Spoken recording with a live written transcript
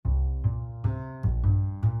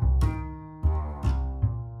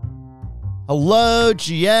Hello,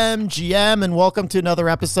 GM, and welcome to another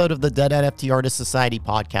episode of the Dead NFT Artist Society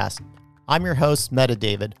podcast. I'm your host, Meta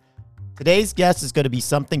David. Today's guest is going to be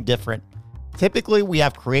something different. Typically, we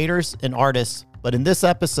have creators and artists, but in this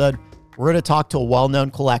episode, we're going to talk to a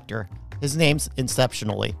well-known collector. His name's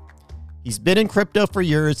Inceptionally. He's been in crypto for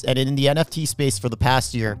years and in the NFT space for the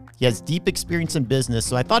past year. He has deep experience in business,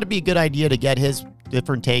 so I thought it'd be a good idea to get his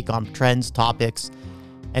different take on trends, topics,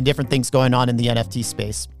 and different things going on in the NFT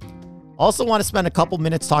space. Also want to spend a couple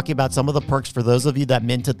minutes talking about some of the perks for those of you that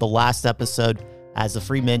minted the last episode as a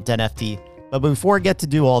free mint NFT. But before I get to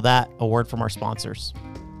do all that, a word from our sponsors.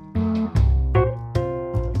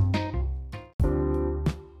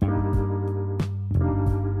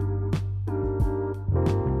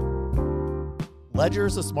 Ledger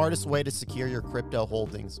is the smartest way to secure your crypto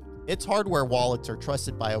holdings. Its hardware wallets are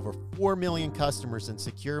trusted by over 4 million customers and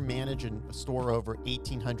secure, manage, and store over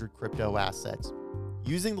 1,800 crypto assets.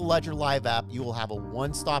 Using the Ledger Live app, you will have a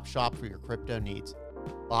one-stop shop for your crypto needs.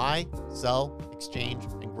 Buy, sell, exchange,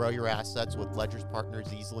 and grow your assets with Ledger's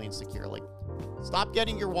partners easily and securely. Stop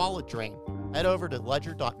getting your wallet drained. Head over to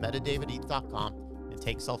ledger.metadavideth.com and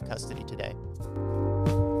take self-custody today.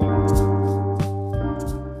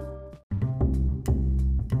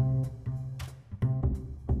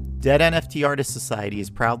 Dead NFT Artist Society is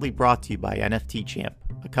proudly brought to you by NFT Champ,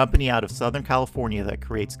 a company out of Southern California that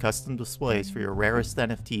creates custom displays for your rarest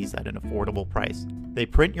NFTs at an affordable price. They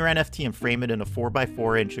print your NFT and frame it in a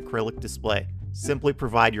 4x4-inch acrylic display. Simply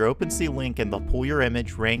provide your OpenSea link and they'll pull your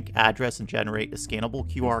image, rank, address, and generate a scannable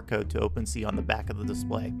QR code to OpenSea on the back of the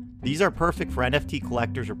display. These are perfect for NFT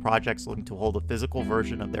collectors or projects looking to hold a physical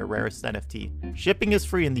version of their rarest NFT. Shipping is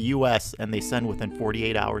free in the US and they send within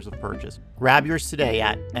 48 hours of purchase. Grab yours today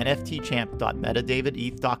at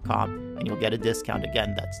nftchamp.metadavideth.com and you'll get a discount.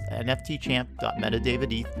 Again, that's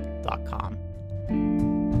nftchamp.metadavideth.com.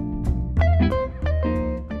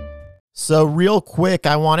 So real quick,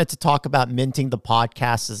 I wanted to talk about minting the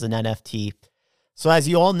podcast as an NFT. So as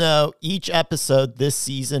you all know, each episode this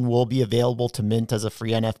season will be available to mint as a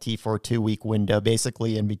free NFT for a 2-week window,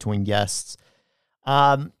 basically in between guests.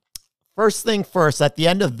 First thing first, at the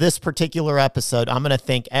end of this particular episode, I'm going to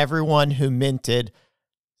thank everyone who minted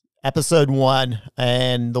episode 1.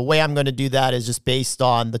 And the way I'm going to do that is just based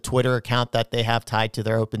on the Twitter account that they have tied to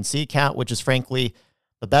their OpenSea account, which is frankly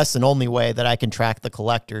the best and only way that I can track the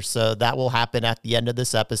collectors. So that will happen at the end of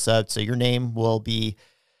this episode. So your name will be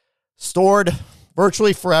stored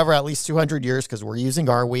virtually forever, at least 200 years, because we're using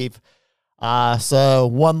Arweave. So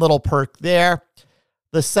one little perk there.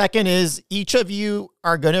 The second is each of you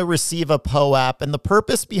are going to receive a POAP. And the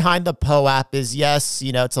purpose behind the POAP is, yes,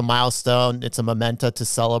 it's a milestone. It's a memento to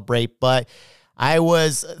celebrate. But I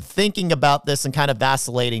was thinking about this and kind of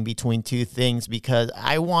vacillating between two things because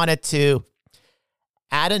I wanted to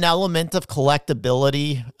add an element of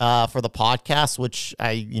collectability for the podcast, which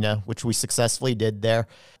which we successfully did there.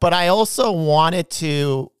 But I also wanted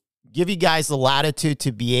to give you guys the latitude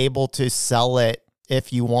to be able to sell it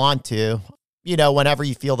if you want to, whenever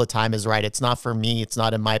you feel the time is right. It's not for me. It's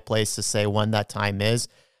not in my place to say when that time is.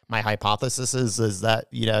 My hypothesis is that,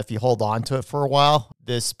 if you hold on to it for a while,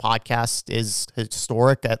 this podcast is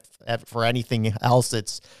historic. For anything else,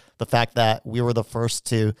 it's the fact that we were the first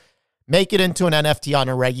to make it into an NFT on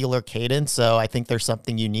a regular cadence. So I think there's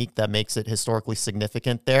something unique that makes it historically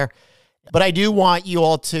significant there. But I do want you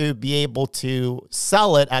all to be able to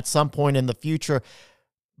sell it at some point in the future.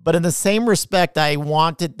 But in the same respect, I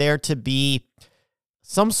wanted there to be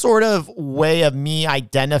some sort of way of me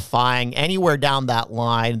identifying anywhere down that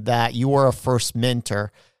line that you were a first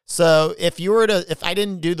minter. So if I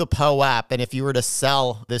didn't do the POAP and if you were to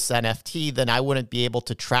sell this NFT, then I wouldn't be able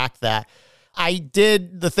to track that.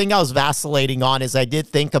 The thing I was vacillating on is I did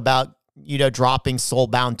think about, dropping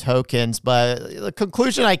soulbound tokens, but the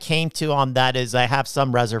conclusion I came to on that is I have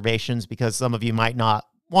some reservations because some of you might not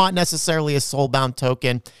want necessarily a soulbound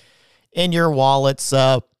token in your wallet.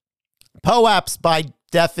 So POAPs by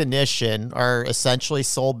definition are essentially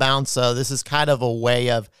soulbound. So this is kind of a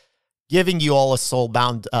way of giving you all a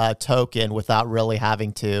soulbound token without really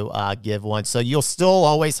having to give one. So you'll still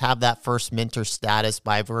always have that first minter status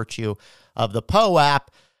by virtue of the POAP.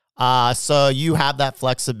 So you have that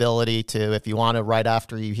flexibility to, if you want to, right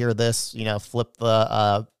after you hear this, flip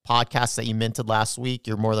the podcast that you minted last week,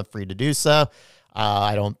 you're more than free to do so.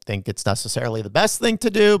 I don't think it's necessarily the best thing to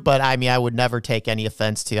do, but I would never take any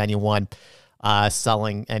offense to anyone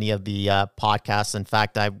selling any of the podcasts. In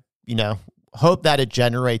fact, I hope that it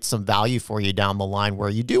generates some value for you down the line where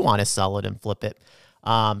you do want to sell it and flip it.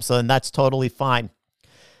 So that's totally fine.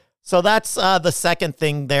 So that's the second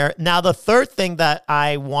thing there. Now, the third thing that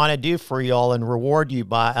I want to do for y'all and reward you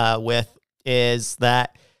with is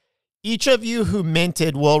that each of you who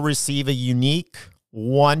minted will receive a unique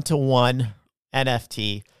one-to-one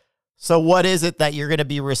NFT. So what is it that you're going to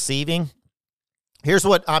be receiving? Here's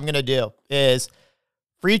what I'm going to do is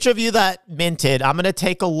for each of you that minted, I'm going to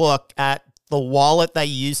take a look at the wallet that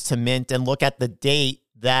you used to mint and look at the date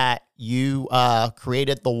that you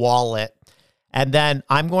created the wallet. And then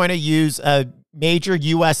I'm going to use a major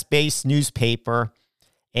US-based newspaper,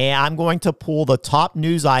 and I'm going to pull the top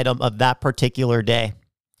news item of that particular day.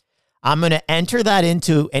 I'm going to enter that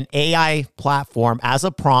into an AI platform as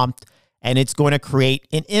a prompt, and it's going to create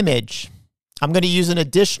an image. I'm going to use an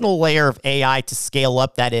additional layer of AI to scale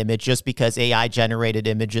up that image just because AI generated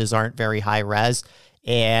images aren't very high res.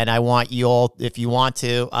 And I want you all, if you want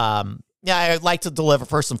to, I'd like to deliver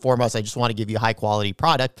first and foremost. I just want to give you a high quality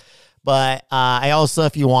product. But I also,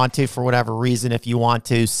 if you want to, for whatever reason, if you want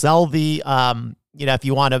to sell the, if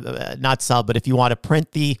you want to not sell, but if you want to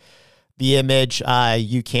print the image,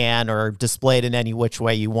 you can, or display it in any which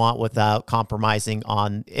way you want without compromising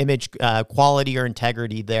on image quality or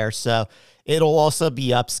integrity there. So it'll also be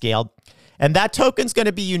upscaled. And that token's going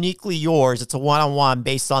to be uniquely yours. It's a one-on-one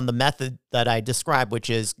based on the method that I described, which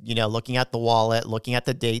is, looking at the wallet, looking at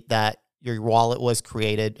the date that your wallet was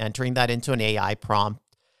created, entering that into an AI prompt,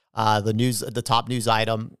 the top news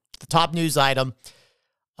item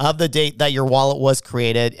of the date that your wallet was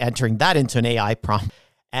created, entering that into an AI prompt,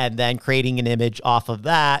 and then creating an image off of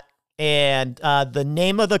that. And the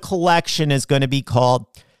name of the collection is going to be called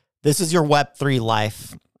This Is Your Web3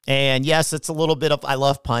 Life. And yes, it's a little bit of, I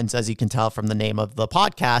love puns, as you can tell from the name of the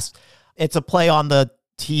podcast. It's a play on the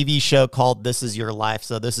TV show called This Is Your Life.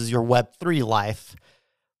 So this is your Web3 life.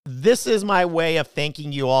 This is my way of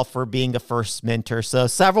thanking you all for being the first minter. So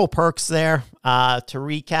several perks there. To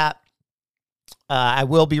recap, I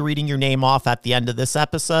will be reading your name off at the end of this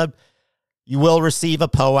episode. You will receive a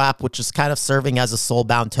POAP, which is kind of serving as a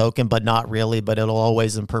soul-bound token, but not really, but it'll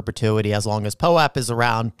always in perpetuity as long as POAP is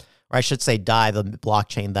around, or I should say DAI, the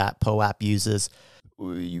blockchain that POAP uses.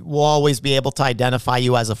 We'll always be able to identify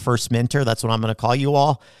you as a first minter. That's what I'm going to call you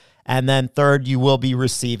all. And then third, you will be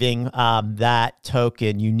receiving that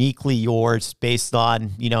token uniquely yours based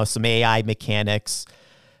on, some AI mechanics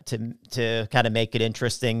to kind of make it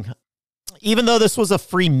interesting. Even though this was a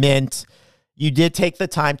free mint, you did take the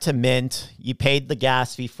time to mint. You paid the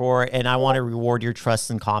gas fee for it, and I want to reward your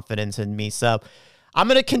trust and confidence in me. So I'm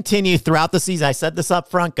going to continue throughout the season. I said this up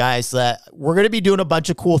front, guys, that we're going to be doing a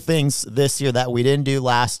bunch of cool things this year that we didn't do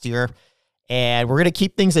last year, and we're going to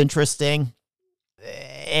keep things interesting.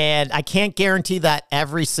 And I can't guarantee that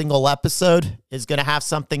every single episode is going to have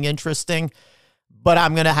something interesting, but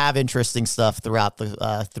I'm going to have interesting stuff throughout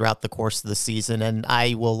the course of the season, and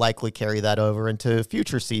I will likely carry that over into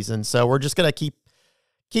future seasons. So we're just going to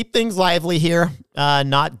keep things lively here,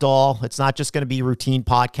 not dull. It's not just going to be routine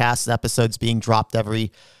podcast episodes being dropped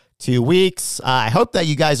every 2 weeks. I hope that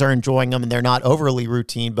you guys are enjoying them and they're not overly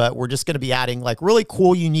routine, but we're just going to be adding like really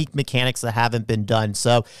cool, unique mechanics that haven't been done.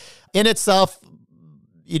 So in itself,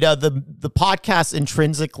 the podcast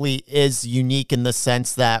intrinsically is unique in the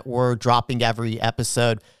sense that we're dropping every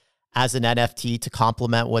episode as an NFT to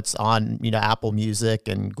complement what's on, Apple Music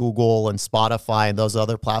and Google and Spotify and those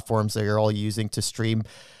other platforms that you're all using to stream.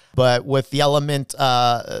 But with the element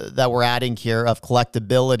that we're adding here of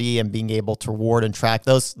collectability and being able to reward and track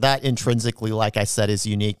those, that intrinsically, like I said, is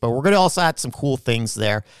unique. But we're going to also add some cool things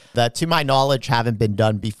there that, to my knowledge, haven't been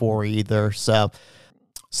done before either. So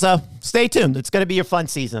stay tuned. It's going to be a fun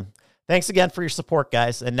season. Thanks again for your support,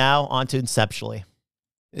 guys. And now on to Inceptionally.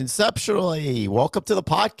 Inceptionally, welcome to the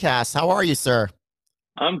podcast. How are you, sir?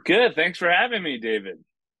 I'm good. Thanks for having me, David.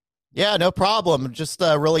 Yeah, no problem. Just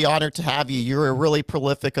really honored to have you. You're a really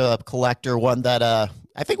prolific collector, one that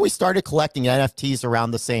I think we started collecting NFTs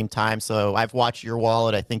around the same time. So I've watched your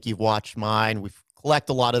wallet. I think you've watched mine. We collect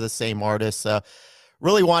a lot of the same artists. So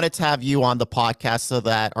really wanted to have you on the podcast so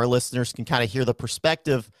that our listeners can kind of hear the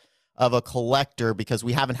perspective of a collector because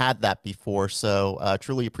we haven't had that before. So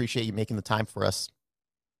truly appreciate you making the time for us.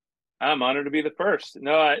 I'm honored to be the first.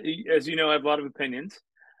 No, as you know, I have a lot of opinions,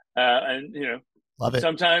 and Love it.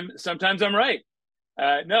 Sometimes I'm right.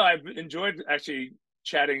 No, I've enjoyed actually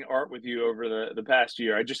chatting art with you over the past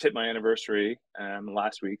year. I just hit my anniversary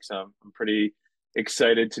last week, so I'm pretty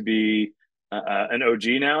excited to be an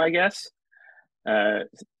OG now, I guess.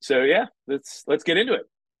 So yeah, let's get into it.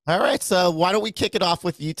 All right. So why don't we kick it off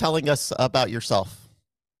with you telling us about yourself?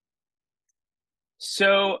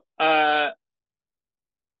 So I'm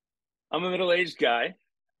a middle-aged guy.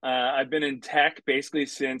 I've been in tech basically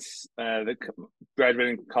since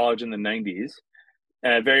graduating college in the 90s.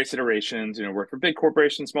 Various iterations, worked for big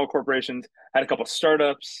corporations, small corporations, had a couple of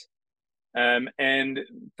startups, And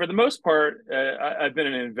for the most part, I've been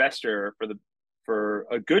an investor for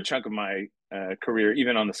a good chunk of my career,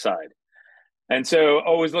 even on the side. And so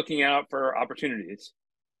always looking out for opportunities.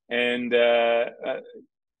 And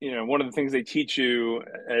one of the things they teach you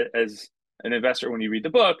as an investor when you read the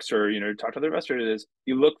books or talk to other investors is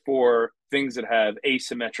you look for things that have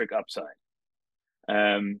asymmetric upside.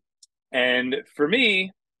 And for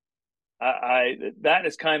me, that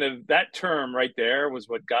is kind of that term right there was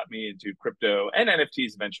what got me into crypto and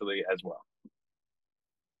NFTs eventually as well.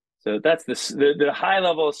 So that's the high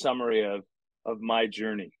level summary of my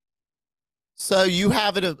journey. So you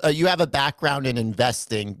have a background in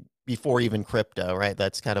investing before even crypto, right?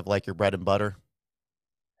 That's kind of like your bread and butter.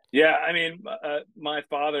 Yeah, I mean, my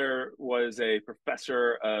father was a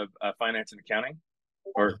professor of finance and accounting,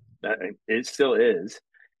 or it still is,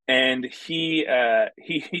 and he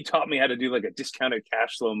taught me how to do like a discounted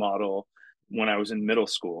cash flow model when I was in middle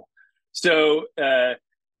school. So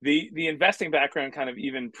the investing background kind of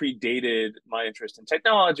even predated my interest in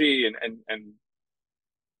technology and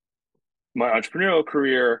my entrepreneurial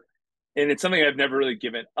career, and it's something I've never really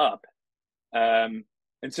given up. And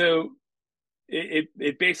so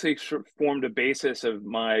it basically sort of formed a basis of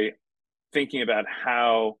my thinking about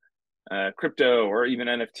how crypto or even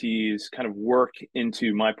NFTs kind of work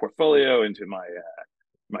into my portfolio, into my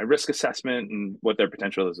risk assessment, and what their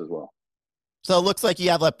potential is as well. So it looks like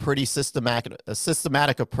you have a pretty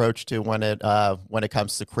systematic approach to when it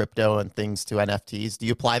comes to crypto and things to NFTs. Do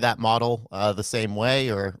you apply that model the same way,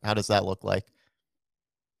 or how does that look like?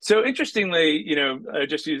 So interestingly, I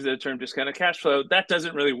just use the term discounted cash flow. That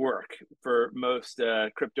doesn't really work for most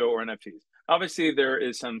crypto or NFTs. Obviously, there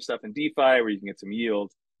is some stuff in DeFi where you can get some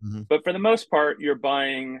yield, Mm-hmm. but for the most part, you're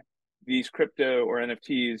buying these crypto or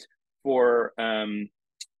NFTs for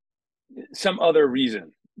some other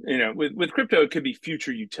reason. With crypto, it could be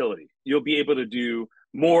future utility. You'll be able to do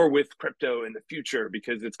more with crypto in the future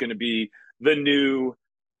because it's going to be the new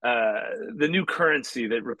the new currency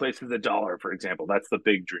that replaces the dollar, for example. That's the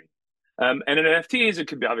big dream. And in NFTs, it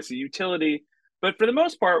could be obviously utility, but for the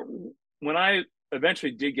most part, when I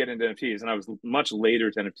eventually did get into NFTs, and I was much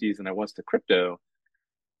later to NFTs than I was to crypto,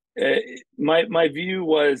 my view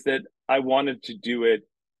was that I wanted to do it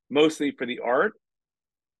mostly for the art.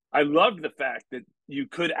 I loved the fact that you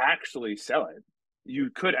could actually sell it, you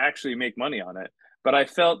could actually make money on it, but I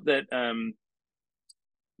felt that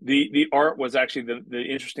the art was actually the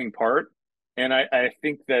interesting part, and I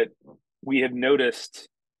think that we have noticed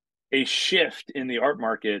a shift in the art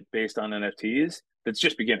market based on NFTs that's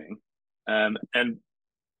just beginning, and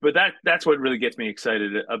but that's what really gets me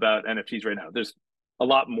excited about NFTs right now. There's a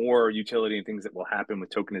lot more utility and things that will happen with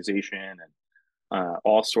tokenization and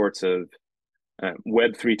all sorts of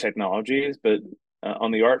Web3 technologies, but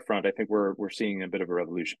on the art front, I think we're seeing a bit of a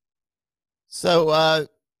revolution. So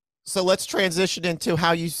so let's transition into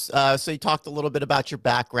how you. So you talked a little bit about your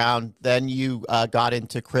background, then you got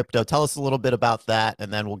into crypto. Tell us a little bit about that,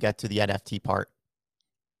 and then we'll get to the NFT part.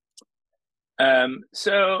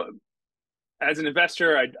 So as an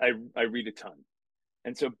investor, I read a ton,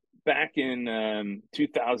 and so back in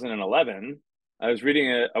 2011, I was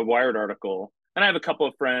reading a Wired article, and I have a couple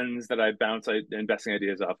of friends that I bounce investing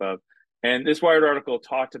ideas off of, and this Wired article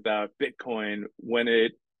talked about Bitcoin when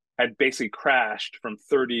it had basically crashed from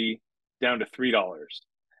 30 down to $3.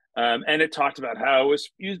 And it talked about how it was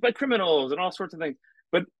used by criminals and all sorts of things.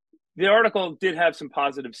 But the article did have some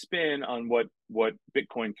positive spin on what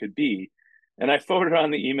Bitcoin could be. And I forwarded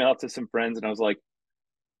on the email to some friends, and I was like,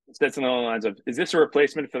 said something along the lines of, "Is this a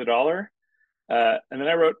replacement for the dollar?" And then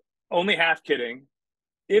I wrote, "Only half kidding.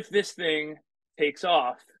 If this thing takes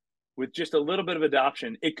off with just a little bit of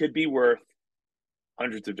adoption, it could be worth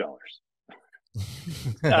hundreds of dollars."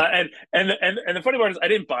 And the funny part is, I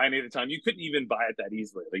didn't buy any at the time. You couldn't even buy it that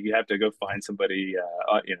easily. Like you have to go find somebody,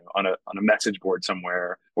 on a message board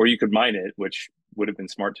somewhere, or you could mine it, which would have been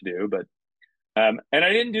smart to do. But and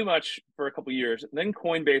I didn't do much for a couple of years. Then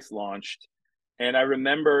Coinbase launched, and I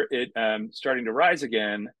remember it starting to rise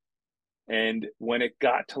again. And when it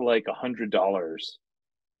got to like $100,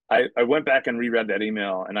 I went back and reread that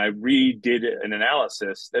email, and I redid an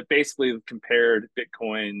analysis that basically compared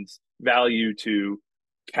Bitcoin's value to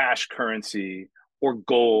cash currency or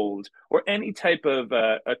gold or any type of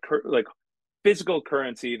like physical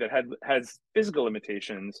currency that has physical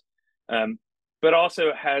limitations, but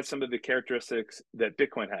also has some of the characteristics that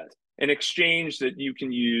Bitcoin has. An exchange that you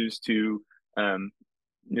can use to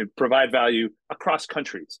provide value across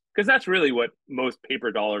countries, because that's really what most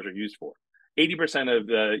paper dollars are used for. 80% of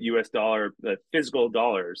the US dollar, the physical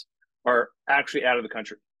dollars, are actually out of the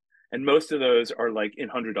country. And most of those are like in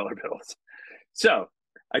 $100 bills. So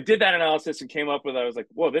I did that analysis and came up with, I was like,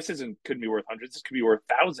 whoa, this isn't, couldn't be worth hundreds. This could be worth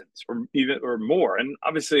thousands or even, or more. And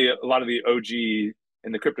obviously a lot of the OG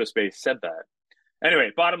in the crypto space said that.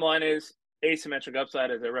 Anyway, bottom line is asymmetric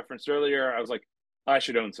upside, as I referenced earlier. I was like, I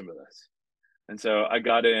should own some of this. And so I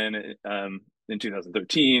got in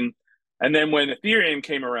 2013. And then when Ethereum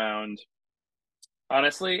came around,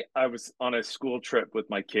 honestly, I was on a school trip with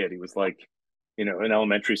my kid. He was like, in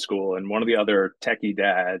elementary school, and one of the other techie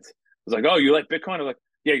dads was like, "Oh, you like Bitcoin?" I'm like,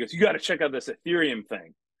 "Yeah." He goes, "You got to check out this Ethereum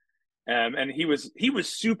thing." And he was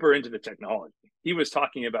super into the technology. He was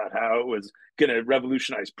talking about how it was going to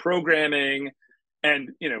revolutionize programming, and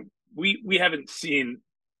we haven't seen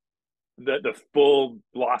the full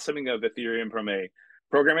blossoming of Ethereum from a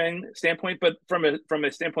programming standpoint, but from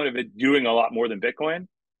a standpoint of it doing a lot more than Bitcoin.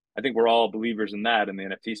 I think we're all believers in that in the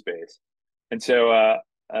NFT space. And so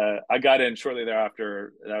I got in shortly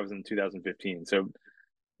thereafter. That was in 2015. So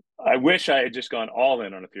I wish I had just gone all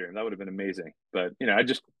in on Ethereum. That would have been amazing. But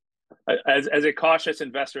as a cautious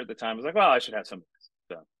investor at the time, I was like, well, I should have some of this.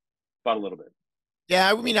 So bought a little bit. Yeah,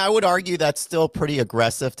 I mean, I would argue that's still pretty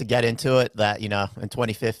aggressive to get into it that, in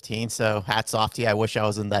 2015. So hats off to you. I wish I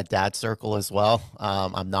was in that dad circle as well.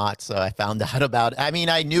 I'm not. So I found out about it. I mean,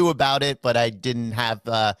 I knew about it, but I didn't have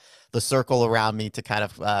the circle around me to kind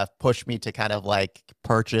of push me to kind of like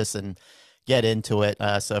purchase and get into it.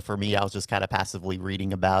 So for me, I was just kind of passively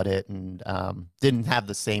reading about it and didn't have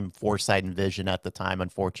the same foresight and vision at the time,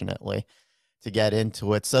 unfortunately, to get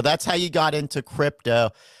into it. So that's how you got into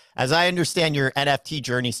crypto. As I understand, your NFT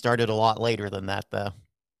journey started a lot later than that, though.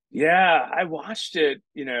 Yeah, I watched it,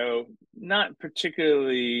 not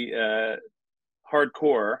particularly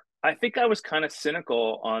hardcore. I think I was kind of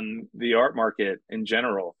cynical on the art market in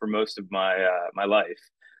general for most of my life.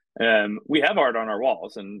 We have art on our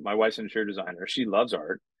walls, and my wife's an interior designer. She loves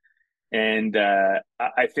art, and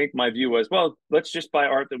I think my view was, well, let's just buy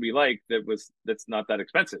art that we like that's not that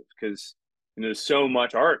expensive because there's so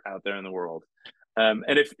much art out there in the world. And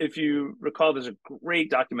if you recall, there's a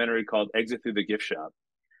great documentary called Exit Through the Gift Shop,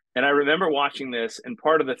 and I remember watching this, and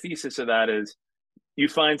part of the thesis of that is you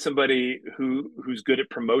find somebody who's good at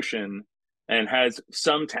promotion and has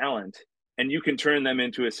some talent, and you can turn them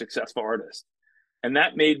into a successful artist. And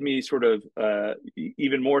that made me sort of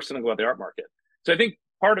even more cynical about the art market. So I think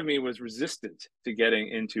part of me was resistant to getting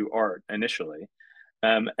into art initially,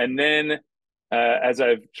 and then as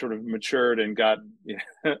I've sort of matured and got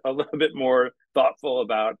a little bit more thoughtful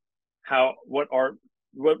about what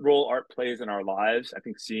role art plays in our lives, I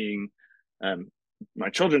think seeing um, my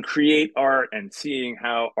children create art and seeing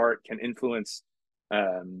how art can influence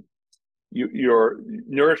um,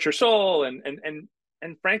 nourish your soul and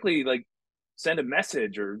frankly like send a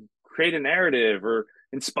message or create a narrative or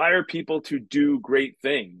inspire people to do great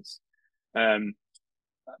things. Um,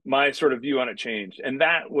 my sort of view on it changed, and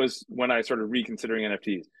that was when I started reconsidering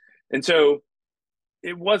NFTs. And so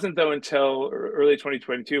it wasn't though until early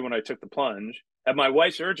 2022 when I took the plunge at my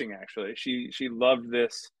wife's urging. Actually, she loved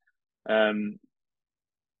this um,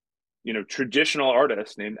 traditional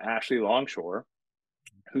artist named Ashley Longshore,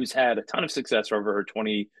 who's had a ton of success over her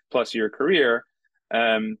 20 plus year career.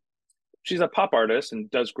 Um, she's a pop artist and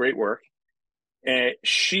does great work. And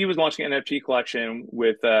she was launching an NFT collection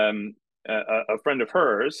with a friend of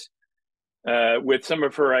hers with some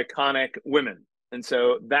of her iconic women. And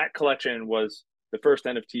so that collection was the first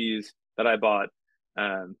NFTs that I bought,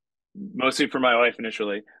 mostly for my wife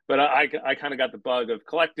initially. But I kind of got the bug of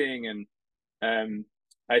collecting, and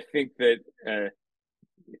I think that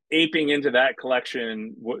aping into that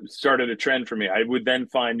collection started a trend for me. I would then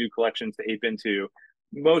find new collections to ape into,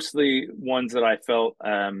 mostly ones that I felt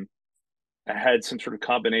had some sort of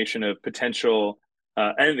combination of potential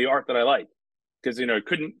and the art that I like, because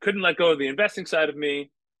couldn't let go of the investing side of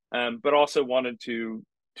me, but also wanted to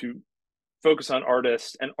focus on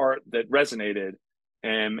artists and art that resonated,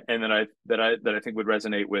 and that I think would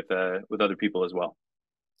resonate with other people as well.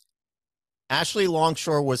 Ashley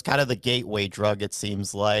Longshore was kind of the gateway drug, it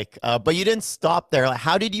seems like. But you didn't stop there. Like,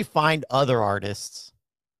 how did you find other artists?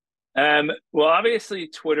 Well, obviously,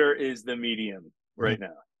 Twitter is the medium Mhm. right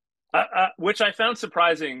now, which I found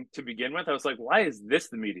surprising to begin with. I was like, why is this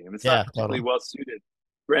the medium? It's not Yeah, particularly totally. well suited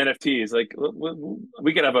for NFTs. Like,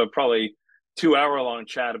 we could have a probably 2 hour long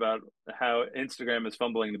chat about how Instagram is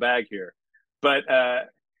fumbling the bag here. But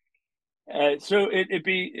so it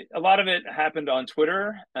be a lot of it happened on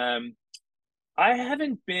Twitter. I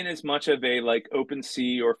haven't been as much of a like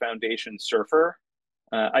OpenSea or Foundation surfer.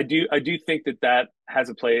 I do think that has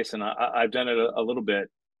a place, and I've done it a little bit.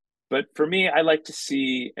 But for me, I like to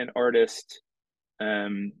see an artist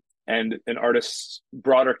um, and an artist's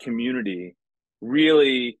broader community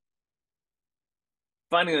really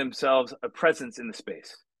finding themselves a presence in the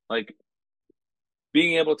space, like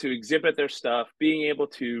being able to exhibit their stuff, being able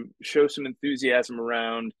to show some enthusiasm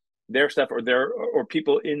around their stuff, or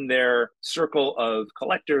people in their circle of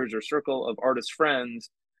collectors or circle of artist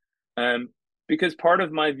friends. Um, because part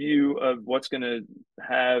of my view of what's going to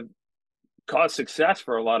have cause success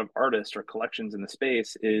for a lot of artists or collections in the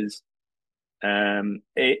space is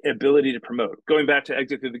a ability to promote. Going back to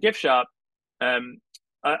Exit Through the Gift Shop,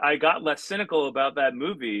 I got less cynical about that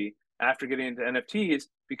movie after getting into NFTs,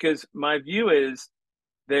 because my view is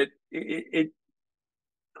that it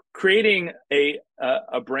creating a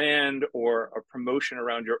brand or a promotion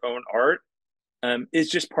around your own art is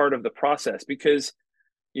just part of the process. Because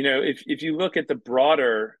if you look at the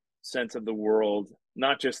broader sense of the world,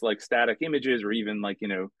 not just like static images or even like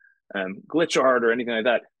glitch art or anything like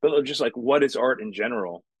that, but just like what is art in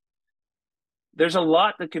general, there's a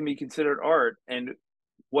lot that can be considered art, and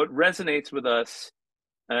what resonates with us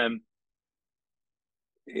um,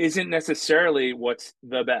 isn't necessarily what's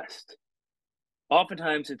the best.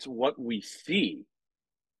 Oftentimes it's what we see,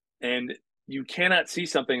 and you cannot see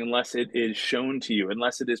something unless it is shown to you,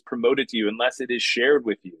 unless it is promoted to you, unless it is shared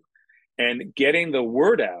with you. And getting the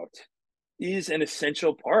word out is an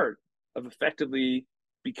essential part of effectively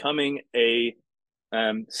becoming a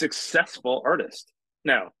successful artist.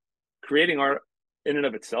 Now, creating art in and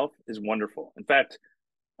of itself is wonderful. In fact,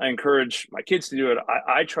 I encourage my kids to do it.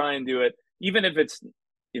 I try and do it, even if it's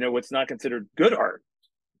what's not considered good art.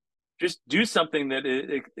 Just do something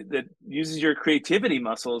that uses your creativity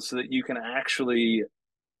muscles so that you can actually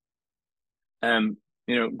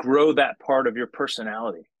grow that part of your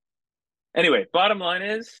personality. Anyway, bottom line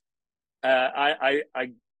is, I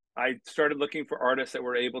started looking for artists that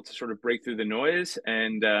were able to sort of break through the noise,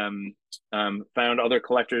 and found other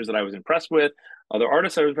collectors that I was impressed with, other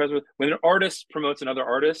artists I was impressed with. When an artist promotes another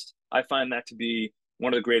artist, I find that to be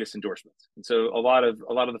one of the greatest endorsements. And so a lot of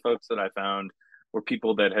the folks that I found were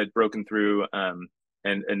people that had broken through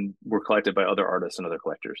and were collected by other artists and other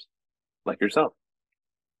collectors like yourself.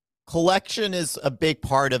 Collection is a big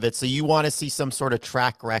part of it. So you want to see some sort of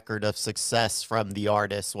track record of success from the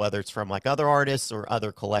artists, whether it's from like other artists or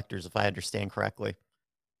other collectors, if I understand correctly.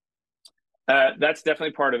 That's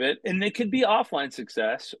definitely part of it, and it could be offline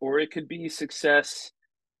success, or it could be success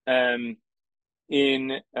um,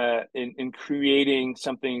 in creating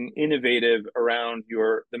something innovative around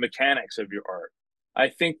the mechanics of your art. I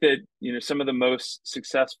think that some of the most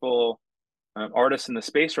successful artists in the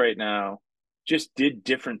space right now just did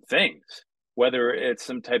different things, whether it's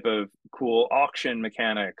some type of cool auction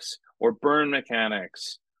mechanics or burn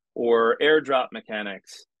mechanics or airdrop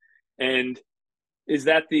mechanics. And is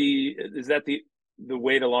that the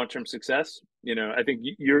way to long-term success? I think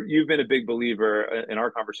you've been a big believer in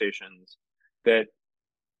our conversations that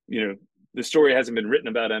the story hasn't been written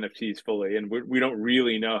about NFTs fully, and we don't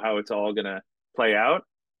really know how it's all going to play out.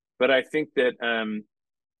 But I think that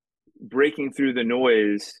breaking through the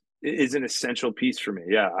noise is an essential piece for me.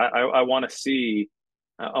 Yeah, I want to see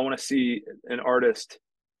an artist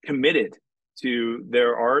committed to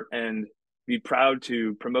their art and be proud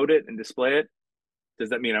to promote it and display it. Does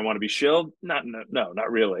that mean I want to be shilled? No,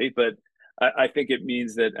 not really. But I think it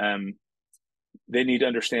means that they need to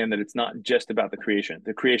understand that it's not just about the creation.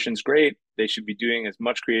 The creation's great. They should be doing as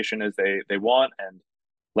much creation as they want, and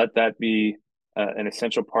let that be an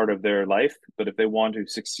essential part of their life. But if they want to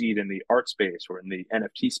succeed in the art space or in the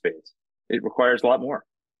NFT space, it requires a lot more.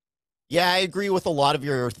 Yeah, I agree with a lot of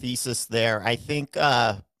your thesis there. I think,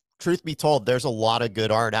 truth be told, there's a lot of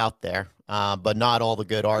good art out there, but not all the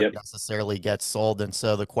good art Yep. necessarily gets sold. And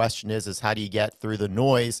so the question is how do you get through the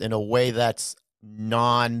noise in a way that's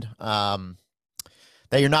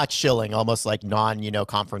that you're not shilling, almost like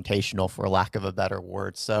confrontational, for lack of a better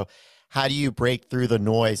word. So how do you break through the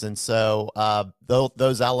noise? And so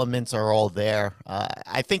those elements are all there.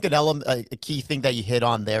 I think a key thing that you hit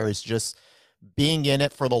on there is just being in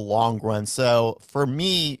it for the long run. So for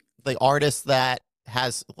me, the artist that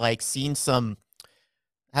has like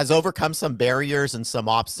has overcome some barriers and some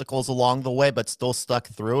obstacles along the way, but still stuck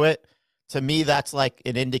through it. To me, that's like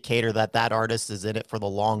an indicator that that artist is in it for the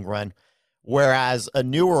long run. Whereas a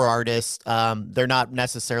newer artist, they're not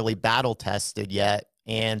necessarily battle tested yet.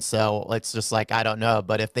 And so it's just like, I don't know.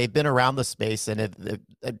 But if they've been around the space and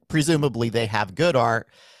presumably they have good art,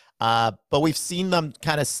 but we've seen them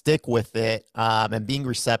kind of stick with it and being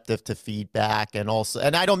receptive to feedback. And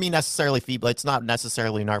I don't mean necessarily feedback. It's not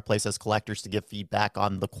necessarily in our place as collectors to give feedback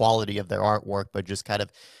on the quality of their artwork, but just kind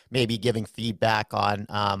of maybe giving feedback on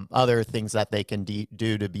other things that they can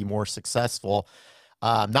do to be more successful.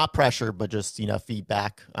 Not pressure, but just,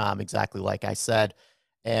 feedback, exactly like I said.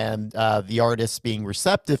 and the artists being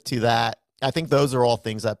receptive to that. I think those are all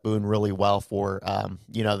things that boon really well for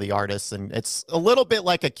the artists, and it's a little bit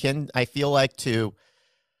like akin, I feel like, to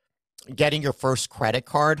getting your first credit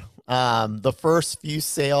card. The first few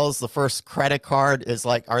sales, the first credit card is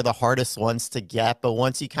like are the hardest ones to get, but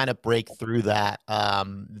once you kind of break through that,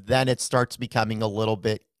 then it starts becoming a little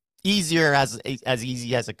bit easier, as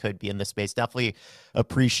easy as it could be in this space. Definitely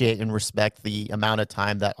appreciate and respect the amount of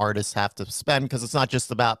time that artists have to spend, because it's not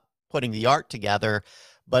just about putting the art together,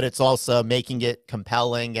 but it's also making it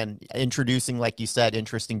compelling and introducing, like you said,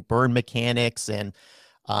 interesting burn mechanics and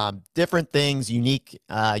different things, unique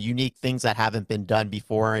things that haven't been done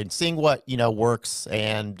before, and seeing what works.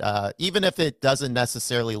 And even if it doesn't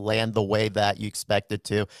necessarily land the way that you expect it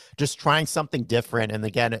to, just trying something different. And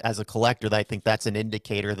again, as a collector, I think that's an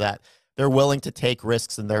indicator that they're willing to take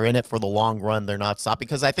risks and they're in it for the long run. They're not stopping.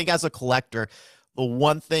 Because I think as a collector, the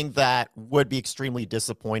one thing that would be extremely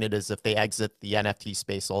disappointed is if they exit the NFT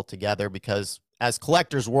space altogether, because as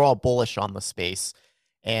collectors, we're all bullish on the space.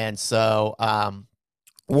 And so,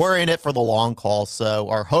 we're in it for the long haul. So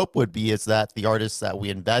our hope would be is that the artists that we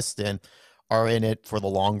invest in are in it for the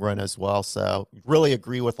long run as well. So really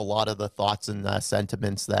agree with a lot of the thoughts and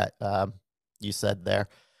sentiments that you said there.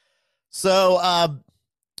 So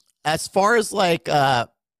as far as like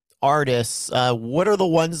artists, what are the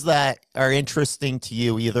ones that are interesting to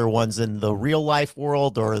you? Either ones in the real life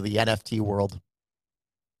world or the NFT world?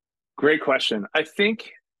 Great question. I think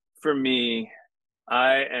for me,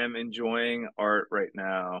 I am enjoying art right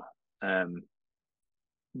now. Um,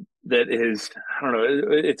 that is, I don't know,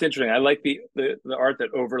 it's interesting. I like the art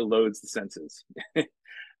that overloads the senses.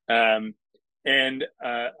 um, and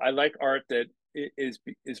I like art that is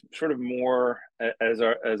sort of more, as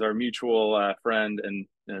our mutual friend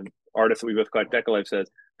and artist that we both collect, Decalife, says,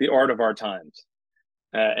 the art of our times.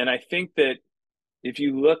 And I think that if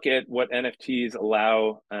you look at what NFTs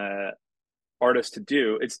allow artists to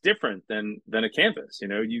do, it's different than a canvas.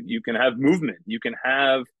 You can have movement, you can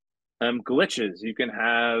have glitches, you can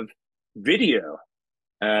have video,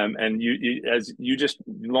 and as you just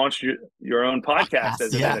launched your own podcast Podcast,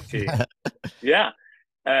 as an yeah. NFT. Yeah.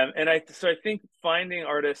 And I think finding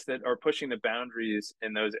artists that are pushing the boundaries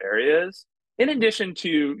in those areas, in addition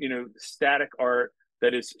to static art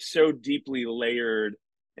that is so deeply layered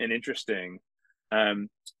and interesting, um,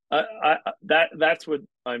 that's what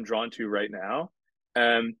I'm drawn to right now.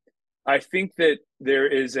 Um, I think that there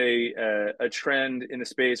is a trend in the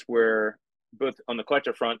space where both on the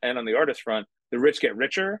collector front and on the artist front, the rich get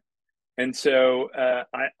richer, and so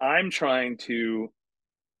I'm trying to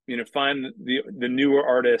find the newer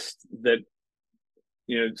artists that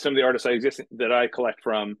some of the artists that I collect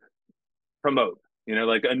from promote.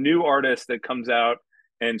 Like a new artist that comes out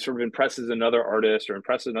and sort of impresses another artist or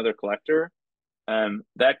impresses another collector,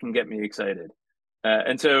 that can get me excited.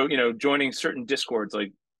 And so, joining certain discords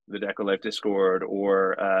like the Deca Life Discord,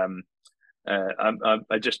 or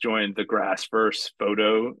I just joined the Grass Verse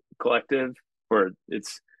Photo Collective, where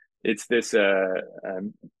it's this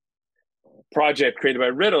project created by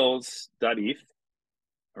Riddles.eth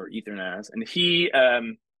or Ethernaz, and he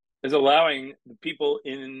is allowing the people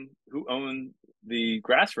who own the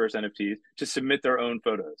Grassverse NFTs to submit their own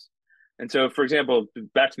photos. And so, for example,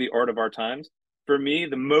 back to the art of our times, for me,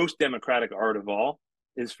 the most democratic art of all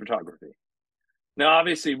is photography. Now,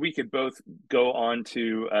 obviously, we could both go on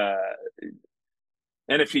to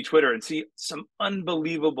NFT Twitter and see some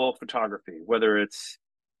unbelievable photography, whether it's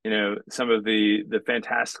some of the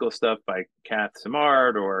fantastical stuff by Kath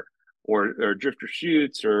Samard or Drifter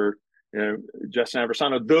Shoots or Justin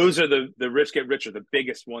Aversano. Those are the rich get richer, the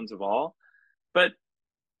biggest ones of all. But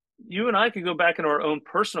you and I could go back in our own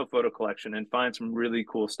personal photo collection and find some really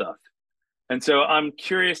cool stuff. And so I'm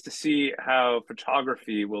curious to see how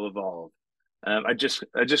photography will evolve. I just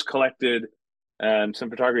collected some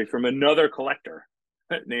photography from another collector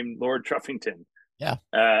named Lord Truffington. Yeah.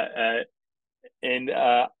 I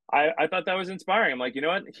thought that was inspiring. I'm like, you know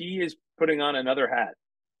what? He is putting on another hat,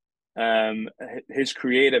 his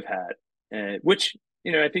creative hat, which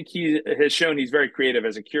I think he has shown he's very creative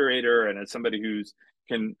as a curator and as somebody who's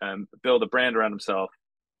can build a brand around himself.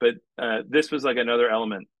 But this was like another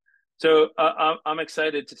element. So I'm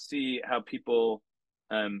excited to see how people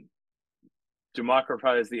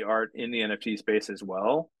democratize the art in the NFT space as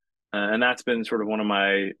well. And that's been sort of one of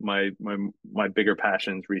my bigger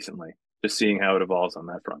passions recently, just seeing how it evolves on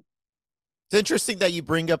that front. It's interesting that you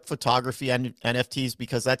bring up photography and NFTs,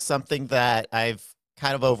 because that's something that I've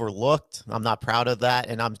kind of overlooked. I'm not proud of that,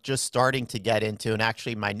 and I'm just starting to get into. And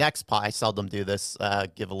actually, my next I seldom do this.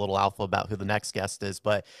 Give a little alpha about who the next guest is,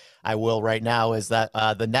 but I will right now. Is that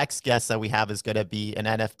the next guest that we have is going to be an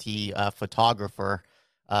NFT photographer,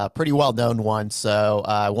 pretty well known one. So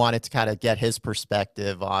I wanted to kind of get his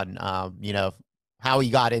perspective on, how he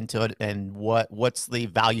got into it and what's the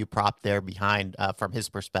value prop there behind, from his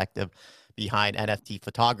perspective, behind NFT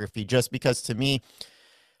photography. Just because to me,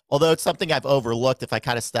 although it's something I've overlooked, if I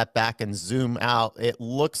kind of step back and zoom out, it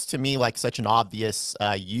looks to me like such an obvious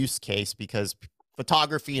use case because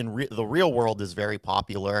photography in the real world is very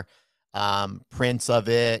popular. Prints of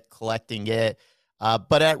it, collecting it,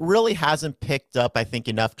 but it really hasn't picked up, I think,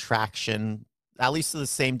 enough traction, at least to the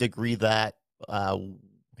same degree that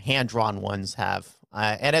hand-drawn ones have.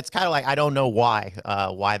 And it's kind of like I don't know why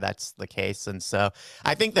that's the case. And so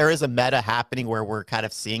I think there is a meta happening where we're kind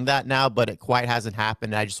of seeing that now, but it quite hasn't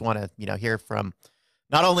happened. I just want to hear from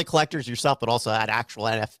not only collectors yourself, but also an actual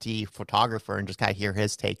NFT photographer, and just kind of hear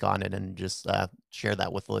his take on it, and just share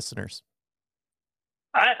that with listeners.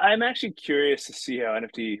 I'm actually curious to see how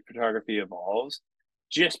NFT photography evolves,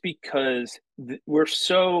 just because we're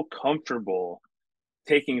so comfortable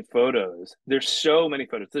taking photos. There's so many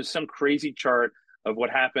photos. There's some crazy chart of what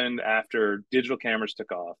happened after digital cameras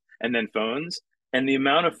took off and then phones. And the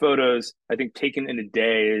amount of photos I think taken in a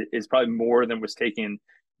day is probably more than was taken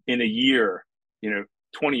in a year,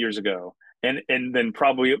 20 years ago. And then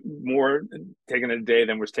probably more taken in a day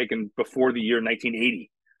than was taken before the year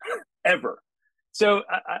 1980 ever. So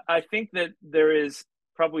I think that there is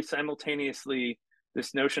probably simultaneously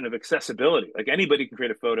this notion of accessibility. Like anybody can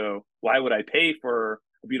create a photo. Why would I pay for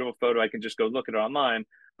a beautiful photo? I can just go look at it online.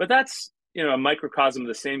 But that's, a microcosm of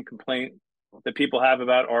the same complaint that people have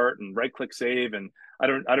about art and right click save. And I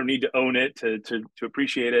don't need to own it to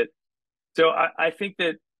appreciate it. So I think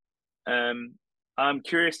that I'm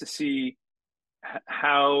curious to see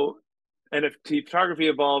how NFT photography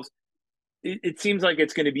evolves. It seems like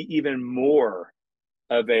it's going to be even more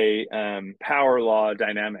of a power law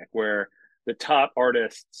dynamic where the top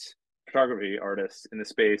artists, photography artists in the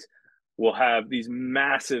space, will have these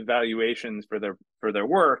massive valuations for their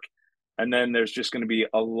work, and then there's just going to be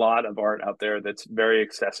a lot of art out there that's very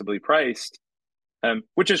accessibly priced,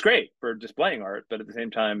 which is great for displaying art, but at the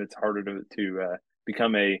same time, it's harder to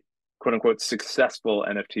become a quote unquote successful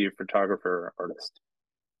NFT photographer artist.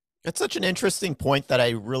 It's such an interesting point that I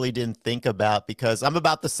really didn't think about because I'm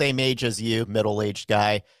about the same age as you, middle-aged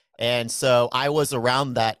guy. And so I was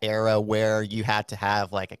around that era where you had to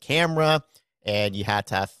have like a camera and you had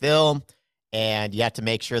to have film and you had to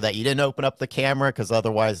make sure that you didn't open up the camera because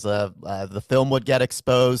otherwise the film would get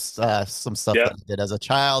exposed. Some stuff Yeah. that I did as a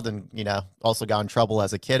child, and also got in trouble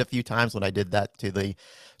as a kid a few times when I did that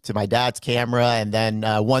to my dad's camera. And then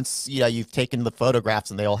once you've taken the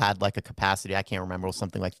photographs, and they all had like a capacity, I can't remember, it was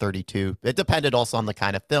something like 32. It depended also on the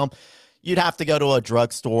kind of film. You'd have to go to a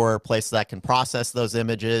drugstore, place that can process those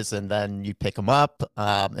images, and then you pick them up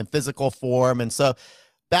in physical form. And so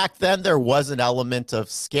back then there was an element of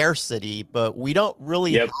scarcity, but we don't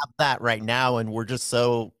really Yep. have that right now. And we're just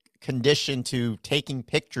so conditioned to taking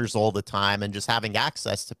pictures all the time and just having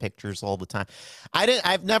access to pictures all the time.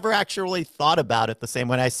 I've never actually thought about it the same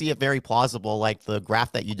way. I see it very plausible, like the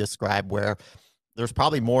graph that you described, where there's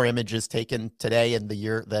probably more images taken today in the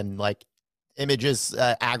year than like images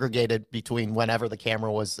aggregated between whenever the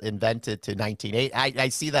camera was invented to 1980. I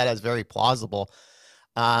see that as very plausible.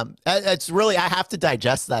 It's really, I have to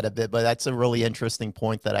digest that a bit, but that's a really interesting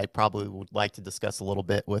point that I probably would like to discuss a little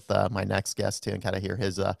bit with my next guest too, and kind of hear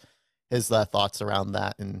his thoughts around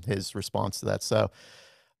that and his response to that. So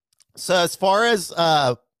as far as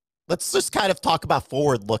let's just kind of talk about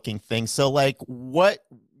forward-looking things. So like,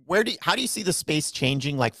 how do you see the space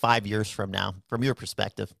changing like 5 years from now, from your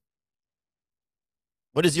perspective?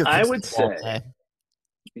 What is your I would crystal ball say, say?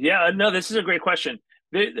 yeah, no, this is a great question.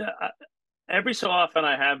 Every so often,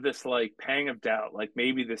 I have this like pang of doubt, like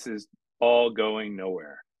maybe this is all going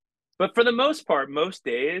nowhere. But for the most part, most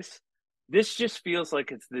days, this just feels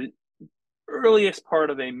like it's the earliest part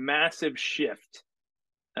of a massive shift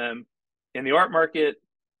um, in the art market,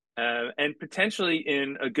 and potentially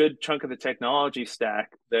in a good chunk of the technology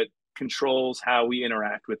stack that controls how we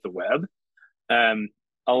interact with the web. Um,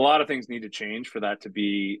 a lot of things need to change for that to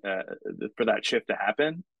be for that shift to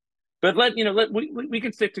happen. But we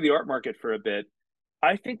can stick to the art market for a bit.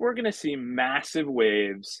 I think we're going to see massive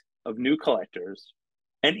waves of new collectors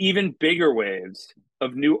and even bigger waves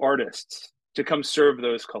of new artists to come serve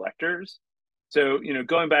those collectors. So,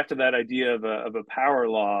 going back to that idea of a power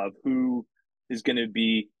law of who is going to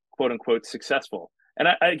be quote unquote successful. And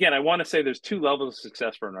again, I want to say there's two levels of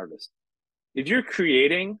success for an artist. if you're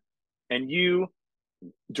creating and you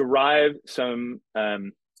derive some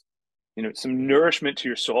some nourishment to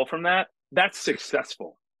your soul from that, that's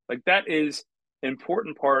successful. Like that is an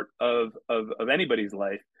important part of anybody's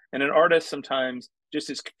life. And an artist sometimes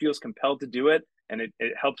just feels compelled to do it, and it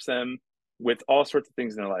helps them with all sorts of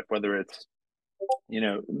things in their life, whether it's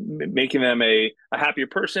making them a happier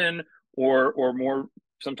person, or more,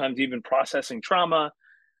 sometimes even processing trauma.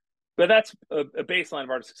 But that's a baseline of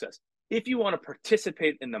artist success. If you want to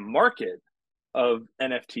participate in the market of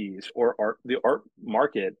NFTs or the art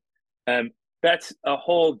market, um, that's a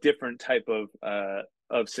whole different type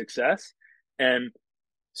of success. And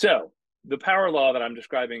so the power law that I'm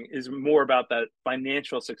describing is more about that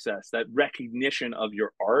financial success, that recognition of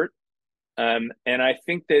your art. And I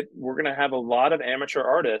think that we're going to have a lot of amateur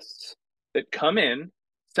artists that come in.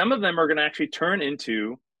 Some of them are going to actually turn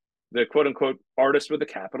into the quote unquote artist with a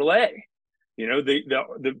capital A.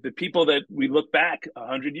 The people that we look back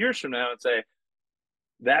 100 years from now and say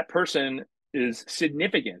that person is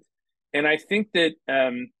significant. And I think that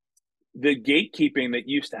the gatekeeping that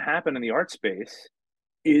used to happen in the art space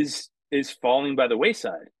is falling by the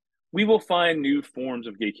wayside. We will find new forms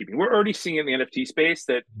of gatekeeping. We're already seeing in the NFT space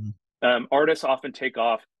that artists often take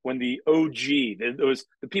off when the OG,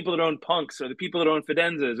 the people that own punks, or the people that own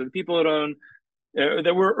Fidenzas, or the people that own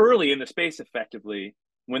that were early in the space effectively,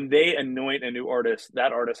 when they anoint a new artist,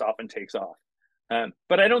 that artist often takes off.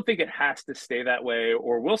 But I don't think it has to stay that way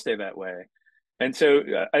or will stay that way. And so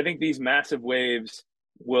I think these massive waves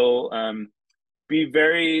will be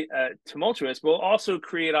very tumultuous, but will also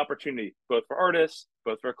create opportunity both for artists,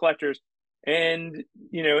 both for collectors, and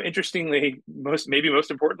interestingly, maybe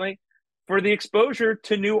most importantly, for the exposure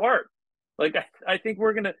to new art. Like I think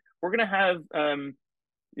we're gonna have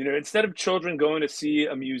instead of children going to see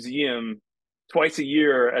a museum twice a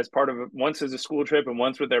year as part of once as a school trip and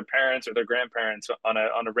once with their parents or their grandparents on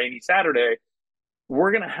a rainy Saturday,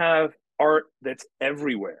 we're gonna have art that's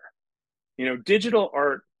everywhere. Digital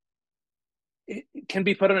art, it can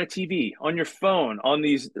be put on a TV, on your phone, on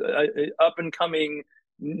these up and coming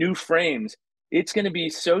new frames. It's going to be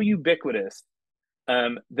so ubiquitous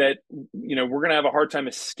that we're going to have a hard time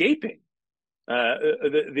escaping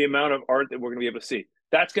the amount of art that we're going to be able to see.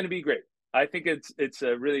 That's going to be great. I think it's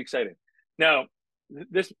really exciting. Now,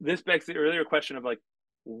 this begs the earlier question of like,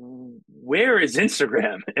 where is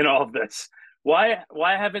Instagram in all of this? Why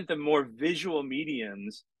haven't the more visual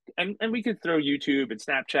mediums, and we could throw YouTube and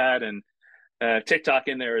Snapchat and TikTok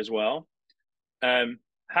in there as well?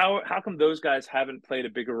 How come those guys haven't played a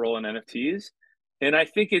bigger role in NFTs? And I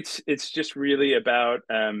think it's just really about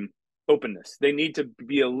openness. They need to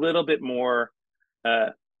be a little bit more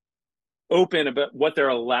open about what they're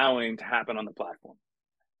allowing to happen on the platform.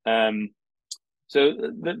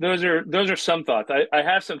 Those are some thoughts. I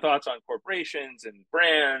have some thoughts on corporations and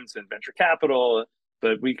brands and venture capital,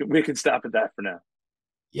 but we can stop at that for now.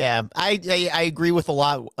 Yeah, I agree with a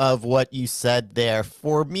lot of what you said there.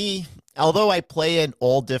 For me, although I play in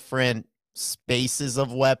all different spaces of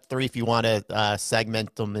Web3, if you want to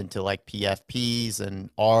segment them into like PFPs and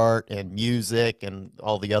art and music and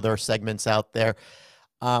all the other segments out there,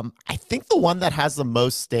 I think the one that has the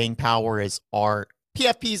most staying power is art.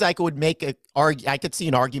 PFPs, I could see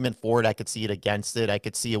an argument for it. I could see it against it. I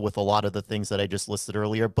could see it with a lot of the things that I just listed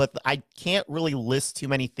earlier, but I can't really list too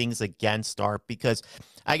many things against art because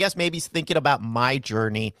I guess maybe thinking about my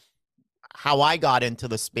journey, how I got into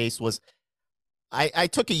the space was I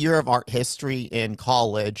took a year of art history in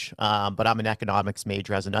college, but I'm an economics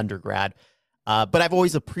major as an undergrad. But I've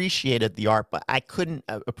always appreciated the art, but I couldn't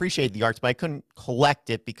appreciate the arts, but I couldn't collect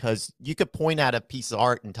it because you could point at a piece of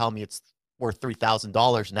art and tell me it's worth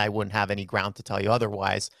 $3,000 and I wouldn't have any ground to tell you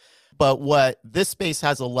otherwise. But what this space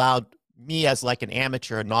has allowed me as like an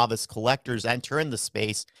amateur, a novice collectors enter in the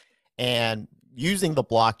space and using the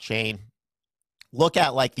blockchain, look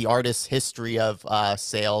at like the artist's history of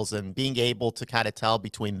sales and being able to kind of tell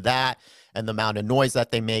between that and the amount of noise that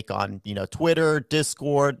they make on, Twitter,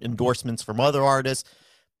 Discord, endorsements from other artists,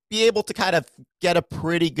 be able to kind of get a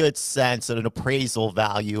pretty good sense and an appraisal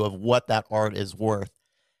value of what that art is worth.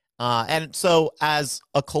 And so as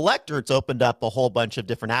a collector, it's opened up a whole bunch of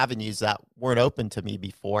different avenues that weren't open to me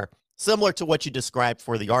before. Similar to what you described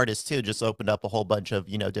for the artist too, just opened up a whole bunch of,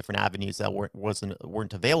 different avenues that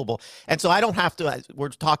weren't available. And so I don't have to, we're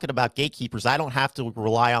talking about gatekeepers. I don't have to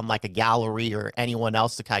rely on like a gallery or anyone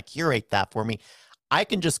else to kind of curate that for me. I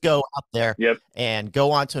can just go up there and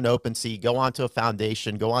go onto an OpenSea, go onto a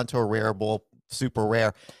foundation, go onto a Rareable, super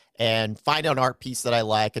rare, and find an art piece that I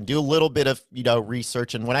like and do a little bit of,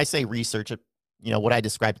 research. And when I say research, what I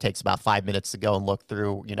described takes about 5 minutes to go and look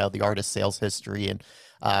through, the artist sales history and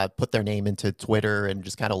put their name into Twitter and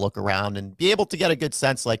just kind of look around and be able to get a good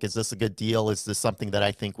sense, like, is this a good deal? Is this something that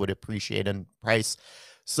I think would appreciate in price?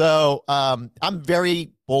 So I'm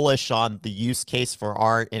very bullish on the use case for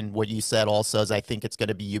art. And what you said also is I think it's going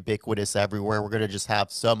to be ubiquitous everywhere. We're going to just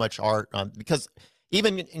have so much art because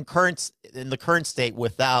even in the current state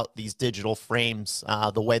without these digital frames,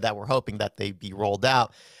 the way that we're hoping that they be rolled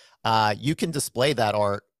out, you can display that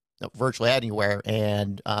art virtually anywhere.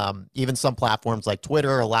 And even some platforms like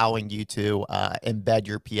Twitter allowing you to embed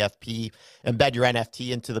your PFP, embed your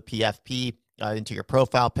NFT into the PFP, into your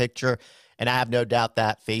profile picture. And I have no doubt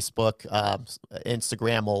that Facebook,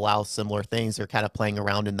 Instagram will allow similar things. They're kind of playing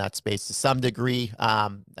around in that space to some degree.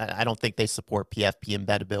 I don't think they support PFP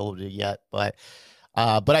embeddability yet, but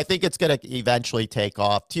I think it's going to eventually take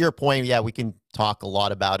off. To your point, yeah, we can talk a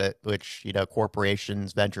lot about it, which,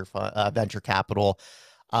 corporations, venture capital,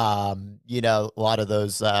 a lot of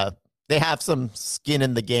those, they have some skin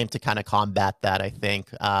in the game to kind of combat that, I think.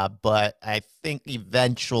 But I think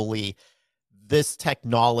eventually this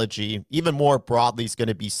technology, even more broadly, is going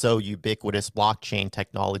to be so ubiquitous, blockchain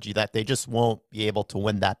technology, that they just won't be able to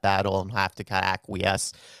win that battle and have to kind of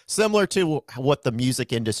acquiesce. Similar to what the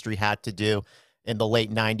music industry had to do in the late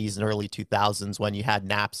 90s and early 2000s when you had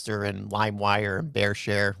Napster and LimeWire and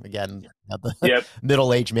BearShare. Again, the Yep.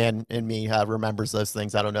 middle-aged man in me remembers those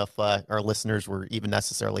things. I don't know if our listeners were even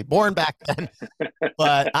necessarily born back then,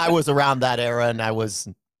 but I was around that era and I was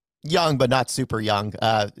young, but not super young,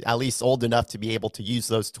 at least old enough to be able to use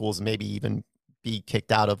those tools and maybe even be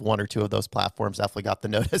kicked out of one or two of those platforms. Definitely got the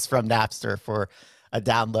notice from Napster for a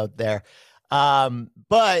download there.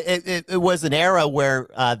 But it was an era where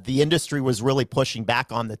the industry was really pushing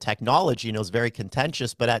back on the technology and it was very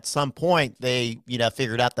contentious. But at some point, they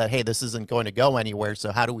figured out that, hey, this isn't going to go anywhere.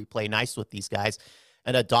 So how do we play nice with these guys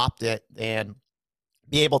and adopt it and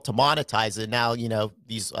be able to monetize it? Now,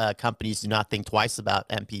 these companies do not think twice about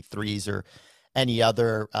MP3s or any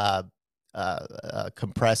other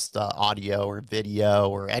compressed audio or video